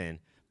 Madison.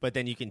 But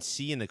then you can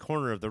see in the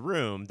corner of the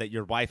room that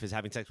your wife is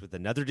having sex with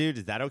another dude.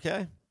 Is that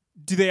okay?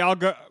 Do they all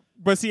go?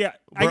 But see, I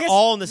We're guess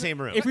all in the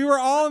same room. if we were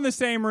all in the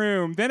same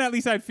room, then at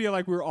least I'd feel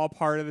like we were all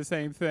part of the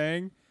same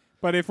thing.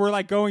 But if we're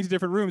like going to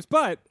different rooms,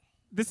 but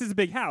this is a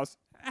big house.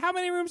 How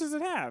many rooms does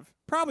it have?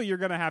 Probably you're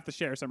going to have to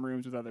share some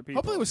rooms with other people.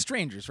 Hopefully with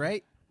strangers,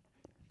 right?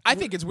 I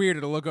think it's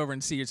weirder to look over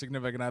and see your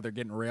significant other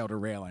getting railed or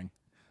railing.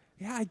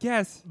 Yeah, I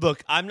guess.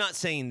 Look, I'm not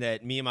saying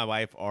that me and my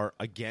wife are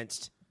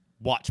against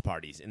watch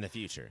parties in the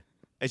future.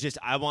 It's just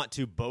I want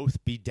to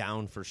both be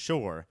down for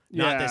sure,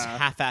 not this Yeah.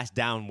 half-assed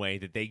down way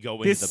that they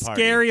go This into the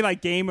party. scary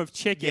like game of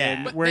chicken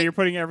Yeah. But where they- you're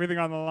putting everything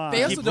on the line.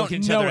 They also Keep don't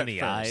looking each know other at in the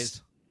first.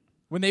 eyes.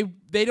 When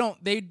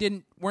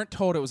weren't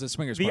told it was a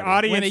swingers The party.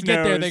 audience when they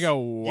get there, knows. they go,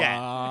 wow. Yeah,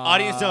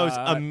 audience knows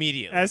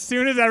immediately. As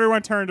soon as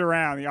everyone turned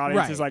around, the audience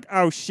Right. is like,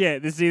 "Oh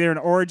shit, this is either an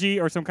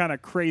orgy or some kind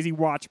of crazy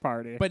watch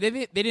party." But they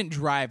didn't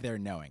drive there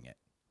knowing it.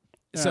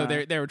 So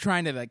Yeah. they were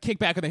trying to like kick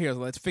back on their heels.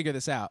 Let's figure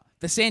this out.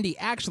 The Sandy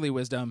actually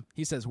wisdom.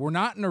 He says we're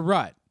not in a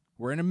rut.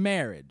 We're in a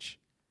marriage,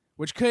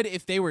 which could,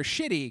 if they were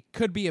shitty,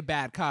 could be a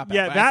bad cop out.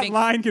 yeah, But I that think-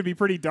 line could be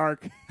pretty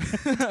dark,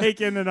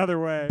 taken another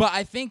way. But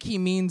I think he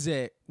means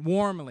it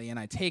warmly, and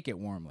I take it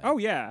warmly. oh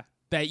yeah,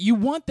 That you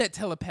want that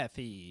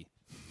telepathy.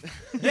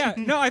 yeah.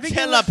 No, I think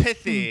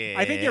Telepathy.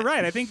 I think you're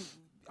right. I think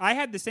I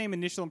had the same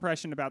initial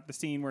impression about the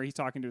scene where he's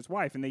talking to his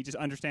wife, and they just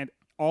understand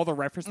all the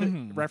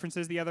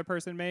references the other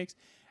person makes.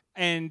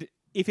 And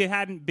if it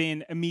hadn't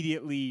been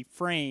immediately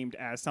framed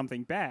as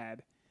something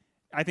bad,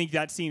 I think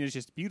that scene is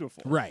just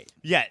beautiful. Right.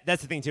 Yeah,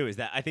 that's the thing too. Is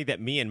that I think that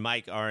me and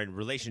Mike are in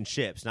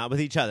relationships, not with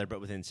each other,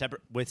 but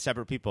with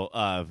separate people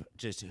of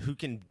just who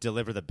can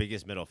deliver the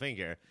biggest middle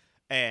finger.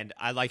 And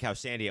I like how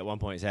Sandy at one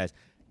point says,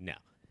 "No,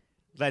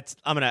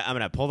 I'm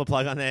gonna pull the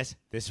plug on this.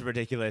 This is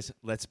ridiculous.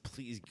 Let's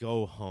please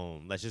go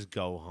home. Let's just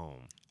go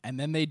home." And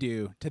then they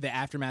do to the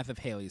aftermath of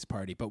Haley's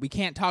party. But we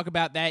can't talk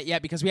about that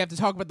yet because we have to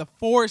talk about the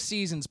Four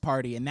Seasons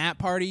party. And that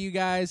party, you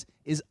guys,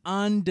 is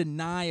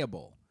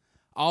undeniable.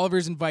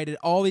 Oliver's invited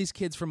all these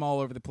kids from all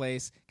over the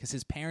place because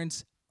his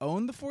parents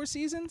own the Four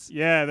Seasons.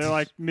 Yeah, they're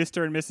like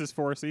Mr. and Mrs.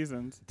 Four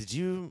Seasons. Did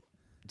you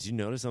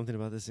notice something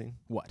about this scene?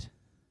 What?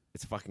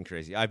 It's fucking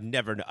crazy.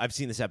 I've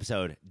seen this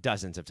episode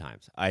dozens of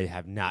times. I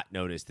have not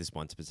noticed this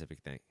one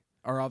specific thing.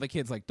 Are all the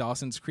kids like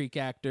Dawson's Creek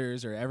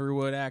actors or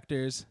Everwood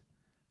actors?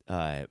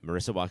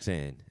 Marissa walks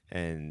in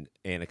and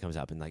Anna comes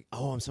up and like,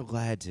 "Oh, I'm so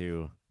glad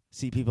to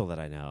see people that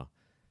I know."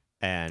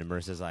 And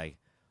Marissa's like,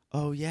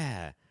 "Oh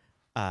yeah,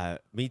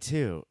 me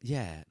too.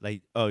 Yeah,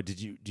 like, oh,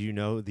 do you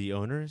know the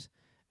owners?"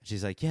 And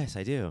she's like, "Yes,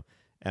 I do."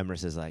 And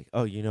Marissa's like,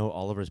 "Oh, you know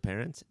Oliver's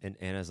parents?" And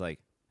Anna's like,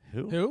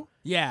 Who?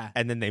 Yeah.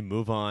 And then they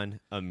move on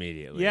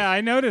immediately. Yeah,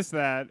 I noticed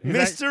that.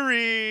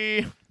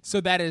 Mystery.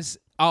 So that is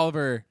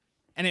Oliver,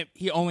 and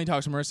he only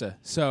talks to Marissa.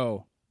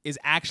 So is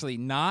actually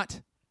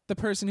not the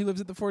person who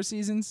lives at the Four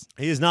Seasons.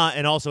 He is not,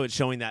 and also it's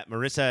showing that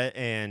Marissa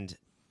and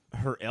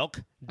her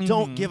ilk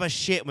don't give a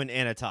shit when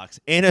Anna talks.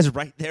 Anna's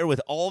right there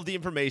with all of the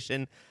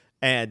information,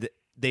 and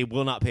they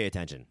will not pay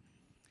attention.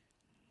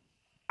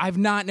 I've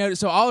not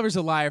noticed. So Oliver's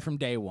a liar from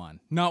day one.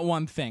 Not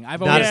one thing. I've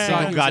Not always a thought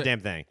single goddamn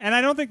thing. And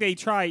I don't think they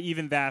try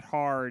even that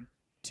hard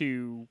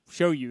to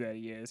show you that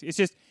he is.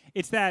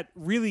 It's that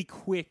really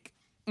quick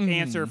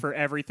answer for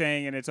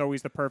everything, and it's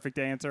always the perfect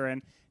answer.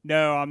 And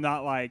no, I'm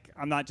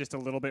not just a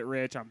little bit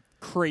rich. I'm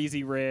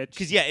crazy rich.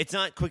 Because, yeah, it's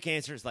not quick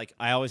answers like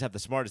I always have the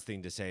smartest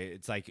thing to say.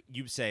 It's like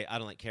you say, "I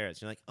don't like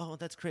carrots." You're like, "Oh,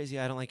 that's crazy.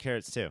 I don't like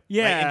carrots too."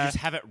 Yeah. Right? And just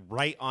have it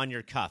right on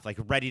your cuff, like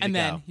ready to And go.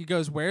 then he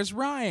goes, "Where's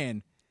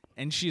Ryan?"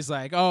 And she's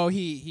like, "Oh,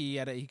 he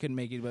couldn't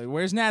make it. But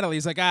where's Natalie?"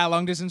 He's like,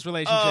 "Long distance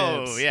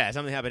relationships." Oh, yeah,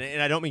 something happened.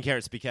 And I don't mean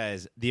carrots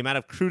because the amount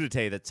of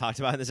crudité that's talked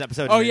about in this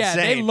episode Oh is yeah,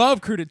 insane. they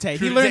love crudité.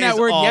 He Crudité learned that is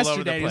word all over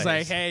yesterday. the He's like,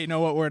 place. "Hey, you know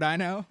what word I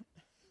know?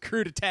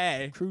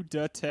 Crudité."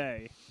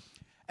 Crudité.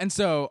 And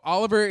so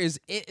Oliver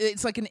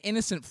it's like an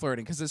innocent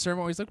flirting because the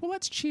servant always like, "Well,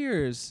 let's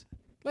cheers.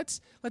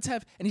 Let's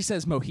have," and he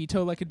says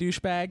mojito like a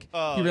douchebag.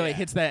 Oh, he really yeah.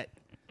 hits that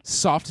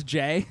soft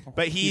J.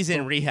 But he's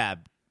in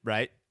rehab,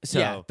 right? So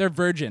Yeah, they're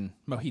virgin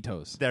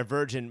mojitos. they're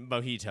virgin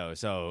mojito.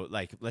 So,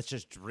 like, let's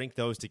just drink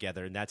those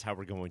together, and that's how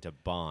we're going to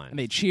bond. And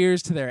they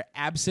cheers to their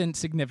absent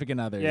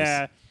significant others.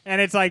 Yeah, and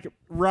it's like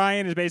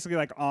Ryan is basically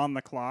like on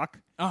the clock.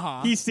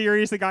 Uh-huh. He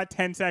seriously got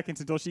 10 seconds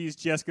until she's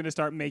just going to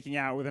start making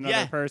out with another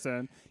Yeah.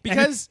 person.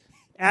 Because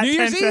At New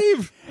 10 Year's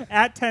Eve.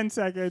 At 10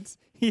 seconds,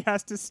 he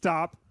has to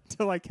stop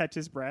to like catch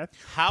his breath.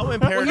 How Well,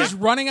 imperative? he's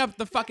running up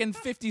the fucking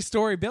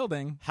 50-story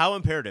building. How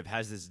imperative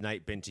has this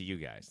night been to you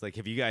guys? Like,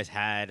 have you guys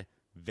had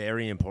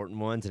very important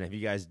ones, and have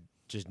you guys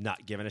just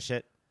not given a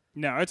shit?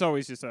 No, it's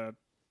always just a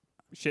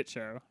shit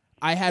show.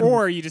 I had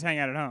Or you just hang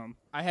out at home.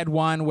 I had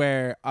one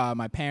where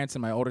my parents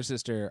and my older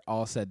sister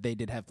all said they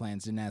did have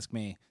plans, didn't ask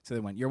me. So they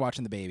went, "You're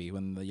watching the baby,"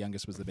 when the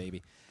youngest was the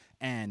baby.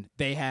 And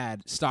they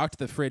had stocked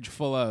the fridge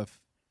full of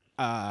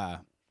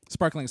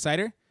sparkling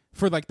cider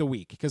for like the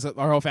week because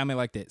our whole family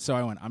liked it. So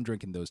I went, "I'm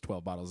drinking those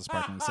 12 bottles of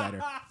sparkling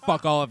cider.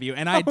 Fuck all of you."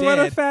 And I did. What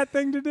a fat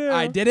thing to do.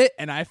 I did it,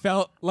 and I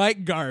felt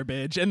like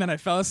garbage. And then I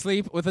fell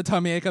asleep with a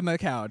tummy ache on the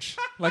couch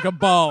like a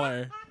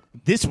baller.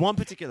 This one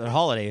particular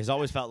holiday has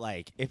always felt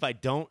like if I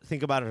don't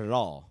think about it at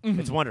all,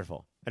 it's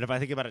wonderful. And if I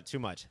think about it too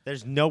much,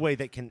 there's no way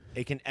that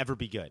it can ever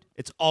be good.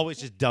 It's always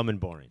just dumb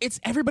and boring. It's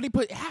everybody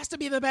it has to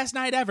be the best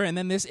night ever. And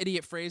then this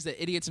idiot phrase that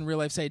idiots in real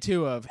life say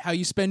too of how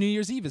you spend New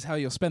Year's Eve is how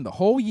you'll spend the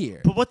whole year.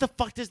 But what the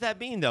fuck does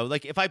that mean, though?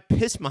 Like, if I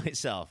piss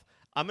myself,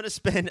 I'm going to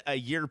spend a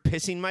year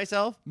pissing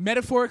myself?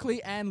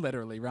 Metaphorically and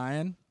literally,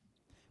 Ryan.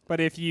 But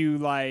if you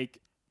like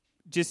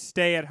just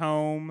stay at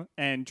home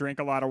and drink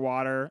a lot of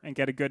water and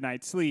get a good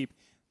night's sleep,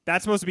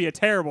 that's supposed to be a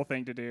terrible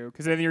thing to do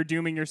because then you're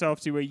dooming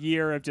yourself to a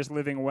year of just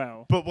living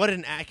well. But what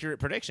an accurate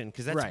prediction,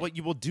 because that's Right. what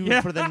you will do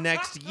Yeah. for the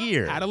next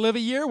year. How to live a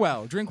year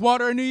well. Drink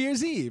water on New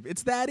Year's Eve.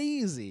 It's that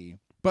easy.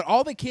 But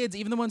all the kids,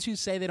 even the ones who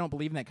say they don't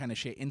believe in that kind of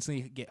shit,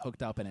 instantly get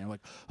hooked up in it. They're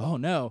like, "Oh,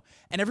 no."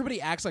 And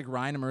everybody acts like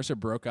Ryan and Marissa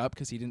broke up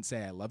because he didn't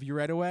say "I love you"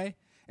 right away.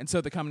 And so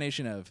the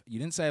combination of you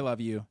didn't say "I love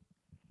you,"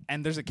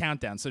 and there's a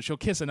countdown. So she'll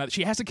kiss another.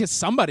 She has to kiss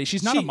somebody.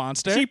 She's not a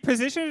monster. She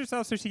positions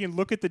herself so she can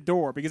look at the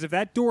door because if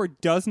that door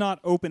does not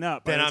open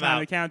up by Then the I'm time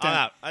out. of the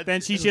countdown, I'm out.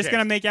 then she's Who just cares?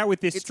 going to make out with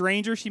this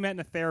stranger she met in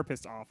a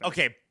therapist's office.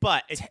 Okay,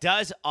 but it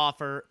does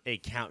offer a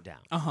countdown,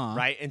 Uh-huh.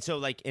 right? And so,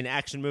 like, in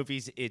action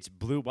movies, it's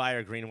blue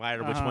wire, green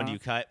wire. Which one do you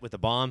cut with the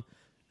bomb?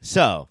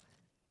 So,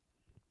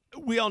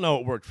 we all know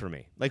it worked for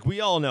me. Like,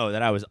 we all know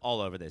that I was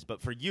all over this.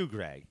 But for you,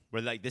 Greg,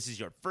 where like this is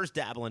your first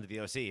dabble into the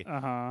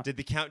OC, did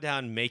the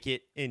countdown make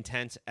it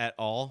intense at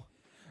all?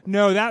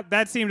 No,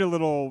 that seemed a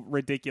little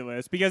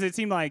ridiculous because it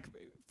seemed like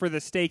for the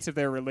stakes of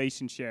their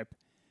relationship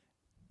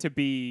to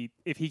be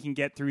if he can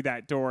get through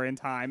that door in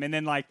time, and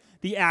then like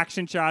the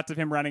action shots of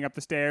him running up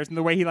the stairs and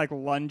the way he like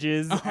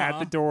lunges at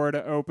the door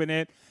to open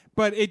it.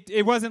 But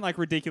it wasn't like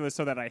ridiculous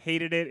so that I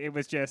hated it. It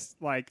was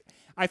just like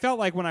I felt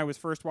like when I was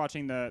first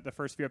watching the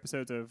first few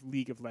episodes of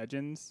League of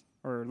Legends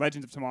or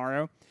Legends of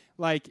Tomorrow,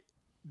 like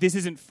this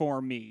isn't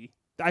for me.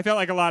 I felt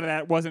like a lot of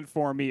that wasn't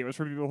for me. It was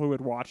for people who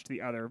had watched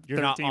the other 13 You're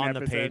not on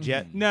episodes. the page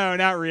yet? No,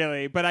 not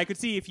really. But I could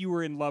see if you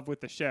were in love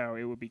with the show,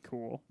 it would be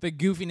cool. The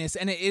goofiness,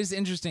 and it is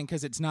interesting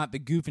because it's not the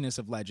goofiness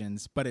of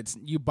Legends, but it's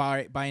you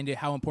buy into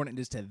how important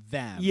it is to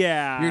them.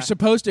 Yeah. You're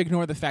supposed to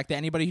ignore the fact that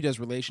anybody who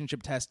does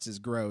relationship tests is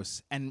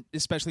gross, and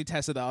especially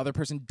tests that the other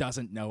person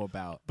doesn't know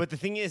about. But the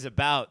thing is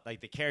about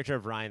like the character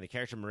of Ryan, the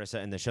character of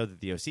Marissa, and the show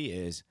that the OC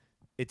is,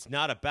 it's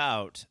not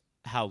about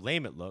how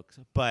lame it looks,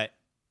 but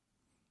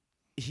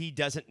he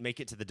doesn't make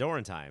it to the door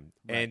in time,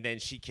 and then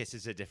she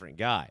kisses a different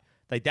guy.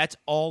 Like, that's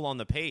all on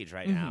the page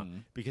right now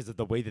because of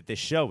the way that this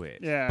show is.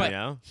 Yeah. But you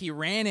know? he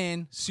ran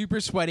in super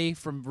sweaty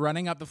from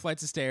running up the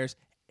flights of stairs.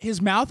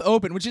 His mouth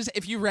open, which is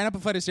if you ran up a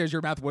flight of stairs,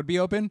 your mouth would be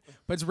open.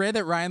 But it's rare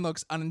that Ryan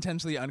looks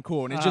unintentionally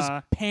uncool, and it's just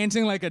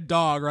panting like a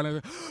dog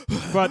running.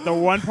 But the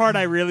one part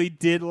I really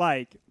did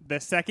like,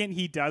 the second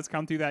he does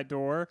come through that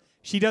door,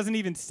 she doesn't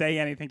even say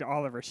anything to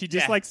Oliver. She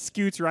just like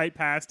scoots right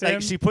past him.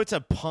 Like, she puts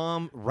a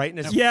palm right in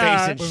his face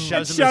and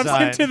shoves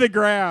him to the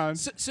ground.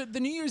 So the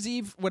New Year's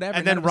Eve, whatever.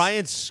 And then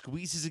Ryan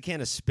squeezes a can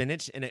of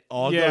spinach, and it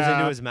all goes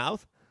into his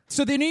mouth.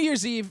 So the New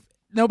Year's Eve,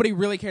 nobody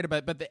really cared about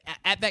it, but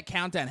at that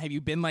countdown, have you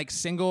been like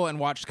single and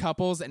watched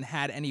couples and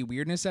had any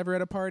weirdness ever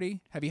at a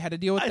party? Have you had to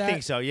deal with that? I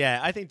think so,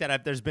 yeah. I think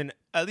that there's been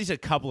at least a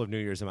couple of New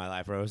Year's in my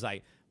life where I was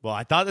like, well,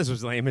 I thought this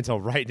was lame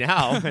until right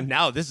now, and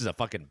now this is a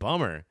fucking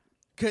bummer.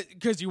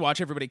 Because you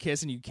watch everybody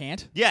kiss and you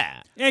can't?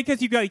 Yeah. Yeah,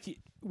 because you got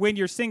when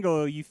you're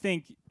single, you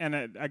think, and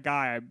a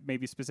guy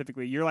maybe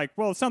specifically, you're like,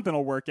 well, something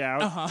will work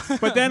out.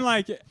 But then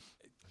like,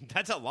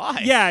 that's a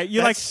lie. yeah,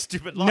 you're like,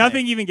 stupid lie.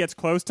 Nothing even gets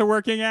close to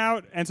working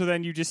out, and so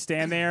then you just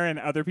stand there and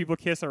other people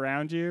kiss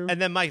around you.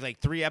 And then, Mike, like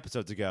 3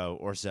 episodes ago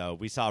or so,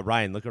 we saw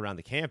Ryan look around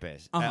the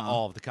campus at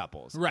all of the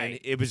couples. Right. And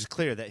it was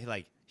clear that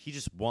he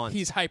just wants.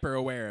 He's hyper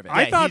aware of it.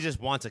 Yeah, he just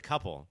wants a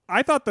couple.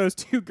 I thought those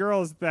two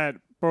girls that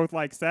both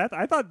like Seth,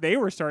 I thought they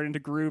were starting to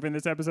groove in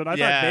this episode. I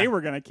thought they were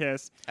going to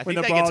kiss I when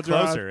think the that ball gets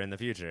dropped. closer in the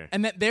future.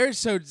 And that they're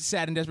so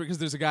sad and desperate because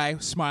there's a guy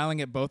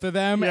smiling at both of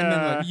them, and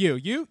then like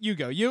you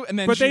go, and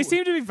then but they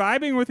seem to be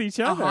vibing with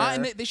each other.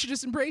 And they should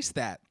just embrace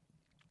that.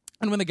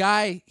 And when the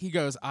guy, he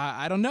goes,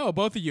 I don't know,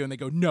 both of you, and they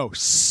go, no,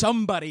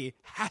 somebody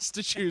has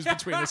to choose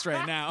between us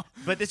right now.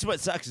 But this is what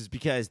sucks is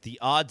because the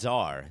odds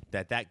are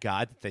that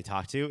guy that they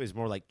talk to is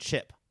more like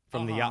Chip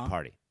from the yacht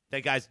party.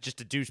 That guy's just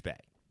a douchebag.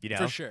 You know?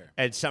 For sure.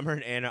 And Summer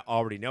and Anna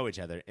already know each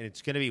other, and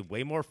it's going to be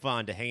way more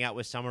fun to hang out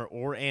with Summer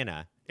or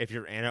Anna, if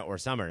you're Anna or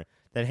Summer,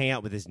 than hang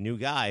out with this new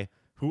guy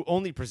who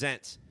only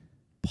presents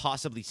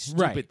possibly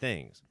stupid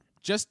things.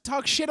 Just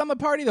talk shit on the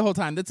party the whole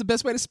time. That's the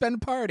best way to spend a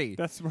party.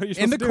 That's what you're in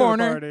supposed the to do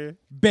corner, at a party.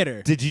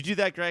 bitter. Did you do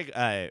that, Greg?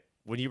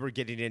 When you were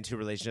getting into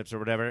relationships or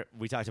whatever,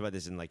 we talked about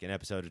this in like an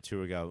episode or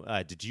 2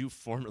 ago. Did you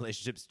form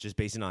relationships just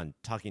based on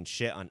talking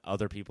shit on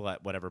other people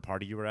at whatever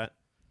party you were at?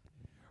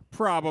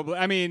 Probably.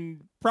 I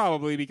mean,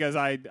 probably because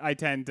I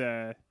tend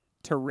to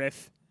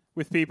riff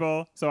with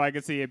people, so I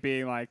could see it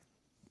being like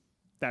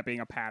that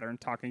being a pattern,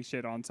 talking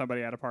shit on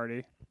somebody at a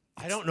party.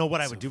 I don't know what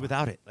I would do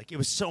without it. Like, it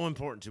was so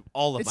important to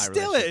all of my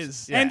still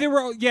relationships. is. Yeah. And there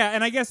were,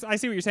 and I guess I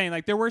see what you're saying.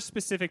 Like, there were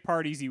specific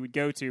parties you would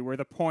go to where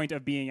the point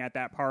of being at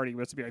that party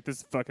was to be like, this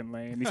is fucking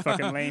lame, these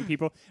fucking lame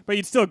people. But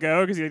you'd still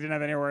go because you didn't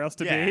have anywhere else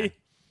to be.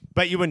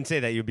 But you wouldn't say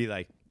that. You'd be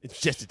like,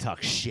 it's just to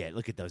talk shit.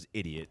 Look at those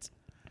idiots.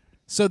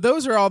 So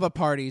those are all the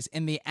parties.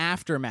 In the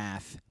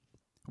aftermath,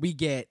 we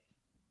get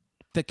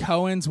the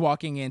Coens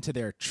walking into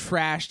their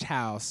trashed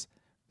house.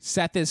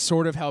 Seth is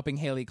sort of helping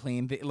Haley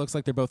clean. It looks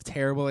like they're both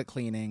terrible at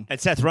cleaning. And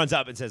Seth runs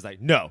up and says,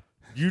 like, no,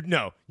 you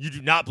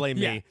do not blame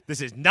me.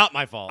 This is not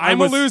my fault. I'm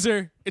a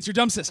loser. It's your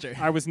dumb sister.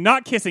 I was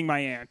not kissing my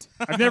aunt.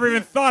 I've never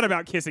even thought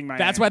about kissing my aunt.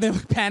 That's why they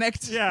look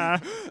panicked? Yeah.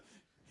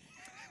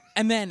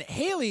 And then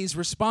Haley's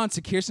response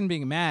to Kirsten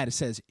being mad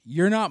says,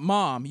 you're not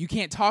mom. You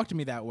can't talk to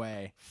me that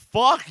way.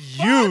 Fuck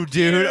you,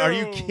 dude. you. Are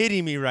you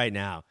kidding me right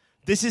now?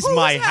 This is Whose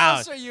my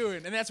house house. are you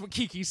in? And that's what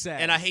Kiki said.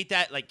 And I hate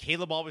that. Like,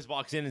 Caleb always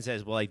walks in and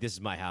says, well, like, this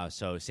is my house,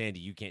 so Sandy,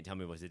 you can't tell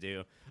me what to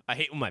do. I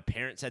hate when my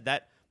parents said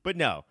that. But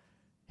no,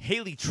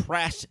 Haley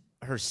trashed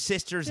her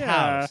sister's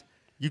house.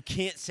 You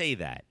can't say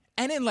that.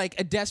 And in like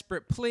a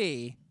desperate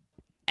plea,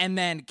 and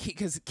then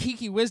because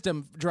Kiki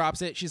Wisdom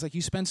drops it, she's like,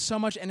 you spend so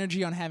much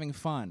energy on having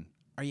fun.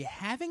 Are you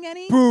having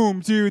any? Boom,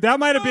 dude. That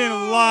might have been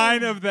a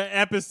line of the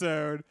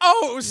episode.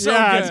 Oh, it was so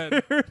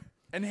good. Dude.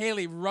 And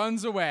Haley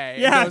runs away.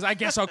 Yeah. And goes, I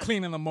guess I'll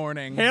clean in the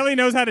morning. Haley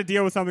knows how to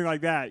deal with something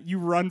like that. You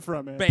run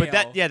from it. Bail.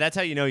 But that's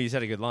how you know you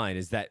said a good line,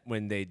 is that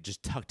when they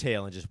just tuck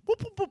tail and just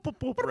whoop, whoop, whoop,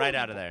 whoop, whoop, right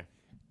out of there.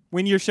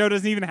 when your show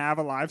doesn't even have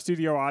a live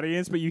studio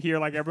audience, but you hear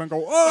like everyone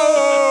go,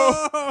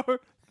 "Oh!"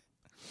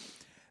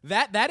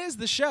 That is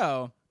the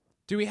show.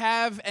 Do we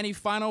have any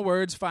final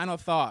words, final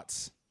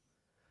thoughts?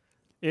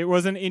 It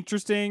was an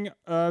interesting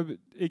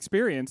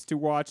experience to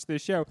watch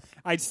this show.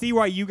 I see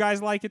why you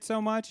guys like it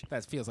so much.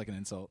 That feels like an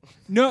insult.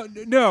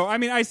 No. I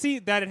mean, I see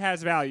that it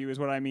has value is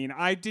what I mean.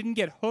 I didn't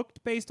get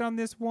hooked based on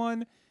this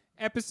one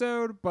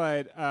episode,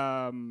 but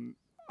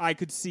I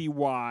could see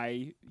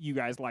why you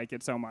guys like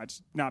it so much.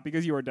 Not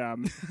because you were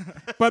dumb,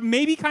 but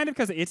maybe kind of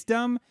because it's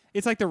dumb.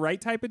 It's like the right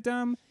type of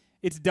dumb.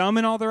 It's dumb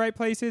in all the right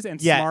places and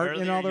smart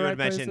in all the right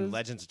places. You had mentioned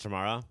Legends of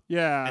Tomorrow.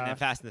 Yeah. And then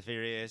Fast and the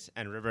Furious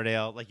and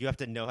Riverdale. Like, you have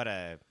to know how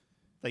to...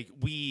 Like,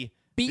 be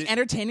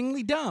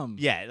entertainingly dumb.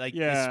 Yeah, like,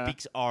 this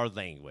speaks our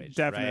language.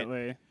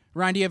 Definitely. Right?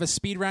 Ryan, do you have a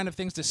speed round of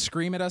things to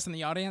scream at us in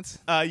the audience?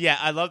 Yeah,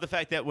 I love the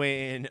fact that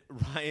when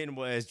Ryan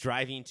was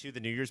driving to the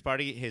New Year's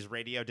party, his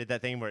radio did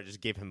that thing where it just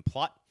gave him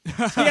plot.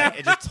 So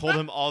it just told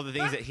him all the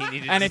things that he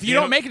needed to do. And if you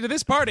don't make it to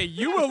this party,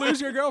 you will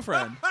lose your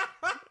girlfriend.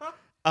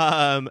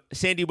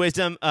 Sandy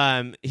Wisdom,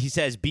 he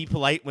says, be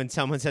polite when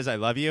someone says I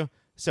love you.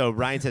 So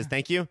Ryan says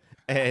thank you.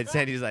 And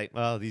Sandy's like,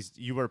 well,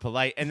 you were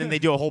polite. And then they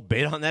do a whole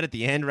bit on that at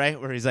the end, right?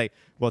 Where he's like,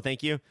 well,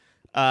 thank you.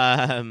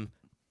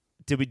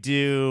 Did we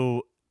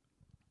do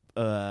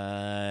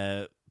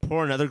pour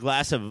another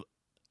glass of...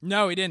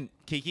 No, he didn't.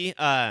 Kiki?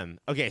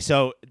 Okay,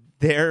 so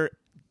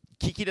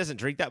Kiki doesn't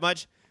drink that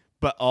much,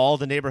 but all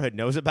the neighborhood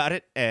knows about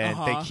it, and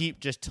they keep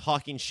just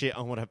talking shit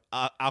on what an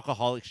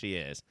alcoholic she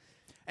is.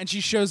 And she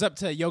shows up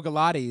to Yoga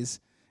Lattes,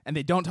 and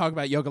they don't talk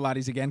about Yoga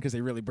Lattes again because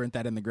they really burnt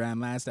that in the ground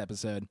last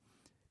episode.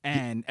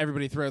 And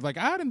everybody throws like,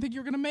 I didn't think you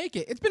were going to make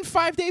it. It's been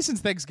 5 days since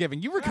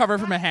Thanksgiving. You recover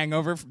from a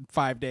hangover for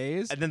 5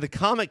 days. And then the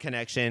comic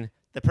connection,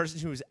 the person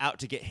who's out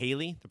to get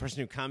Haley, the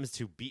person who comes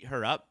to beat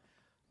her up,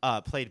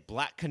 played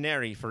Black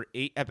Canary for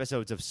 8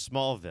 episodes of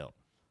Smallville.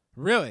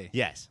 Really?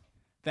 Yes.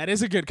 That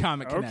is a good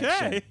comic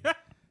connection. Okay.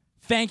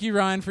 Thank you,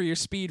 Ryan, for your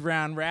speed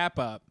round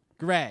wrap-up.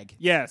 Greg.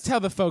 Yes. Tell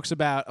the folks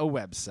about a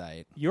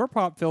website.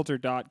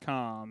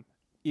 YourPopFilter.com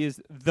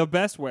is the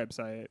best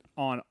website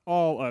on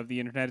all of the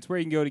internet. It's where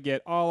you can go to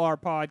get all our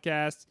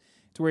podcasts.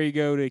 It's where you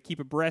go to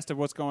keep abreast of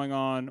what's going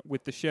on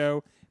with the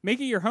show.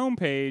 Make it your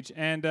homepage.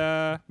 And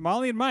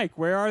Molly and Mike,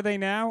 where are they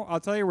now?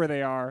 I'll tell you where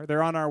they are.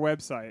 They're on our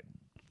website.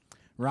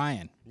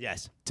 Ryan.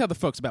 Yes. Tell the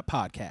folks about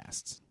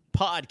podcasts.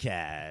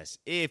 Podcasts.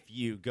 If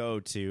you go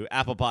to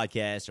Apple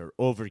Podcasts or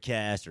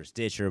Overcast or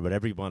Stitcher,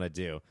 whatever you want to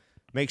do,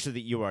 make sure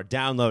that you are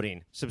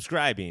downloading,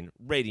 subscribing,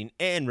 rating,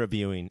 and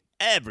reviewing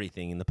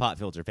everything in the Pop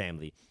Filter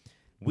family.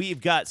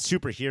 We've got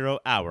Superhero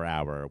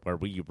Hour, where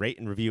we rate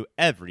and review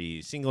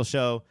every single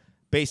show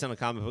based on a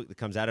comic book that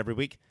comes out every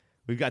week.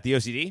 We've got the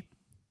OCD.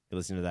 You're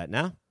listening to that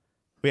now.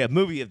 We have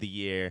Movie of the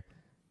Year.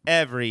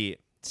 Every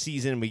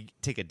season, we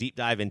take a deep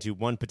dive into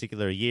one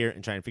particular year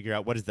and try and figure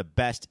out what is the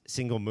best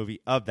single movie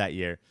of that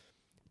year.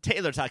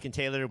 Taylor Talking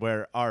Taylor,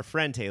 where our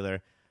friend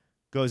Taylor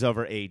goes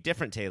over a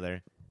different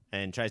Taylor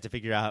and tries to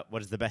figure out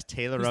what is the best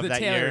Taylor of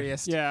that year.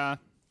 Yeah.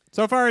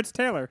 So far, it's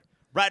Taylor.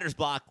 Writer's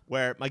Block,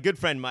 where my good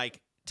friend Mike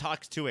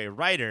talks to a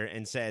writer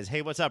and says,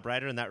 hey, what's up,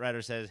 writer? And that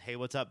writer says, hey,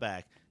 what's up,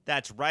 back?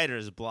 That's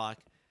Writer's Block.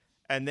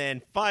 And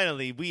then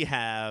finally, we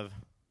have...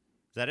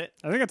 Is that it?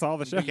 I think that's all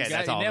the shows. Okay,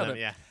 that's all of them,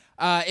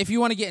 yeah. If you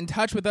want to get in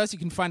touch with us, you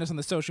can find us on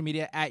the social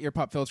media at Your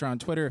Pop Filter on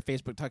Twitter,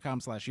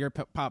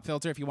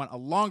 facebook.com/YourPopFilter. If you want a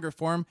longer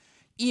form,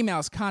 email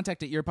us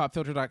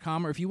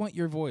contact@yourpopfilter.com, or if you want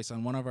your voice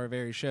on one of our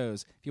various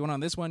shows. If you want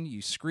on this one,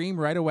 you scream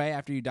right away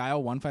after you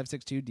dial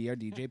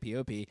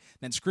 1562-DRDJPOP,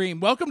 then scream,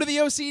 welcome to the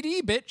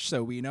OCD, bitch,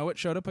 so we know what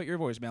show to put your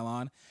voicemail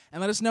on,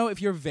 and let us know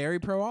if you're very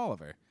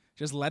pro-Oliver.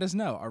 Just let us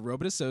know. Our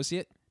robot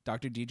associate,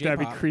 Dr. DJ That'd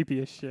Pop. be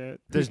creepy as shit.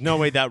 There's no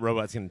way that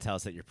robot's going to tell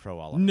us that you're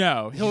pro-Oliver.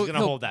 No, he'll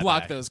hold that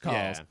block back. those calls.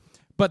 Yeah.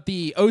 But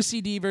the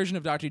OCD version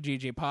of Dr.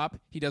 DJ Pop,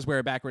 he does wear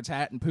a backwards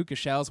hat and puka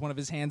shells. One of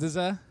his hands is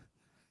a...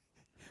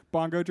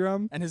 Bongo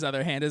drum. And his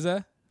other hand is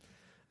a...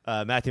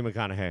 Matthew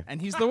McConaughey.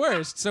 And he's the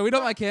worst. So we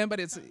don't like him, but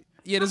it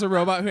is a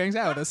robot who hangs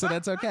out with us, so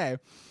that's okay.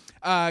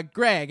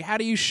 Greg, how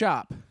do you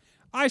shop?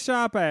 I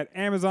shop at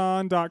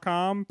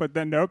Amazon.com, but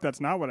then nope, that's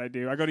not what I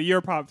do. I go to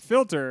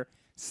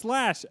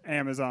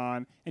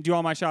YourPopFilter/Amazon and do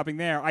all my shopping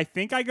there. I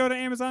think I go to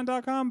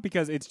Amazon.com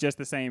because it's just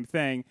the same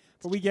thing,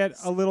 but we get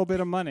a little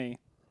bit of money.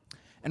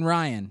 And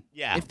Ryan,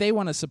 yeah. If they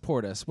want to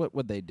support us, what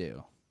would they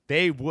do?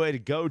 They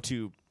would go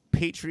to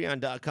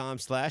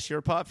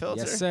patreon.com/YourPopFilter.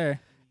 Yes, sir.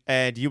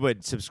 And you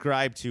would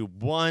subscribe to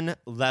one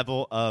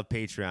level of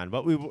Patreon.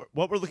 What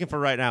we're looking for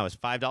right now is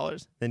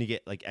 $5. Then you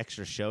get like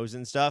extra shows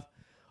and stuff.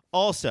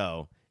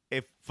 Also,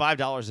 if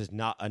 $5 is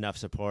not enough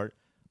support,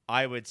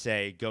 I would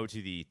say go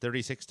to the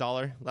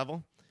 $36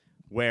 level,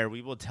 where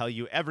we will tell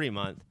you every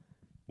month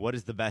what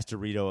is the best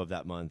Dorito of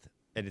that month,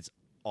 and it's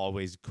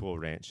always Cool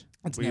Ranch.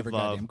 It's we never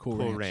love goddamn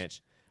Cool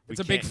Ranch. It's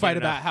a big fight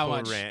about how Cool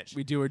much Ranch.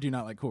 we do or do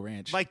not like Cool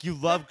Ranch. Mike, you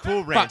love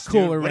Cool Ranch. Fuck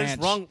Cooler dude. Ranch.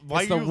 What is wrong?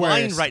 Why It's are the you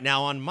lying worst. right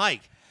now on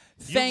Mike?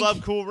 Thank you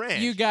love Cool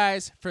Ranch. you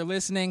guys for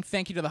listening.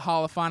 Thank you to the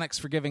Holophonics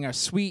for giving our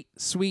sweet,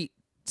 sweet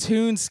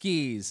tune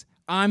skis.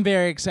 I'm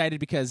very excited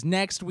because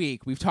next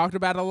week, we've talked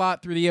about it a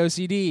lot through the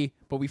OCD,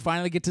 but we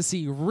finally get to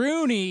see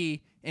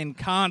Rooney in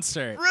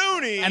concert.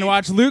 Rooney! And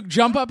watch Luke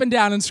jump up and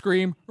down and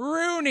scream,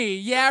 Rooney!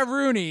 Yeah,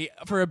 Rooney!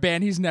 For a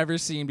band he's never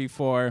seen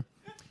before.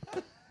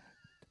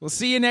 We'll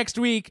see you next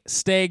week.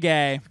 Stay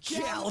gay.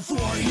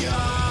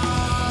 California!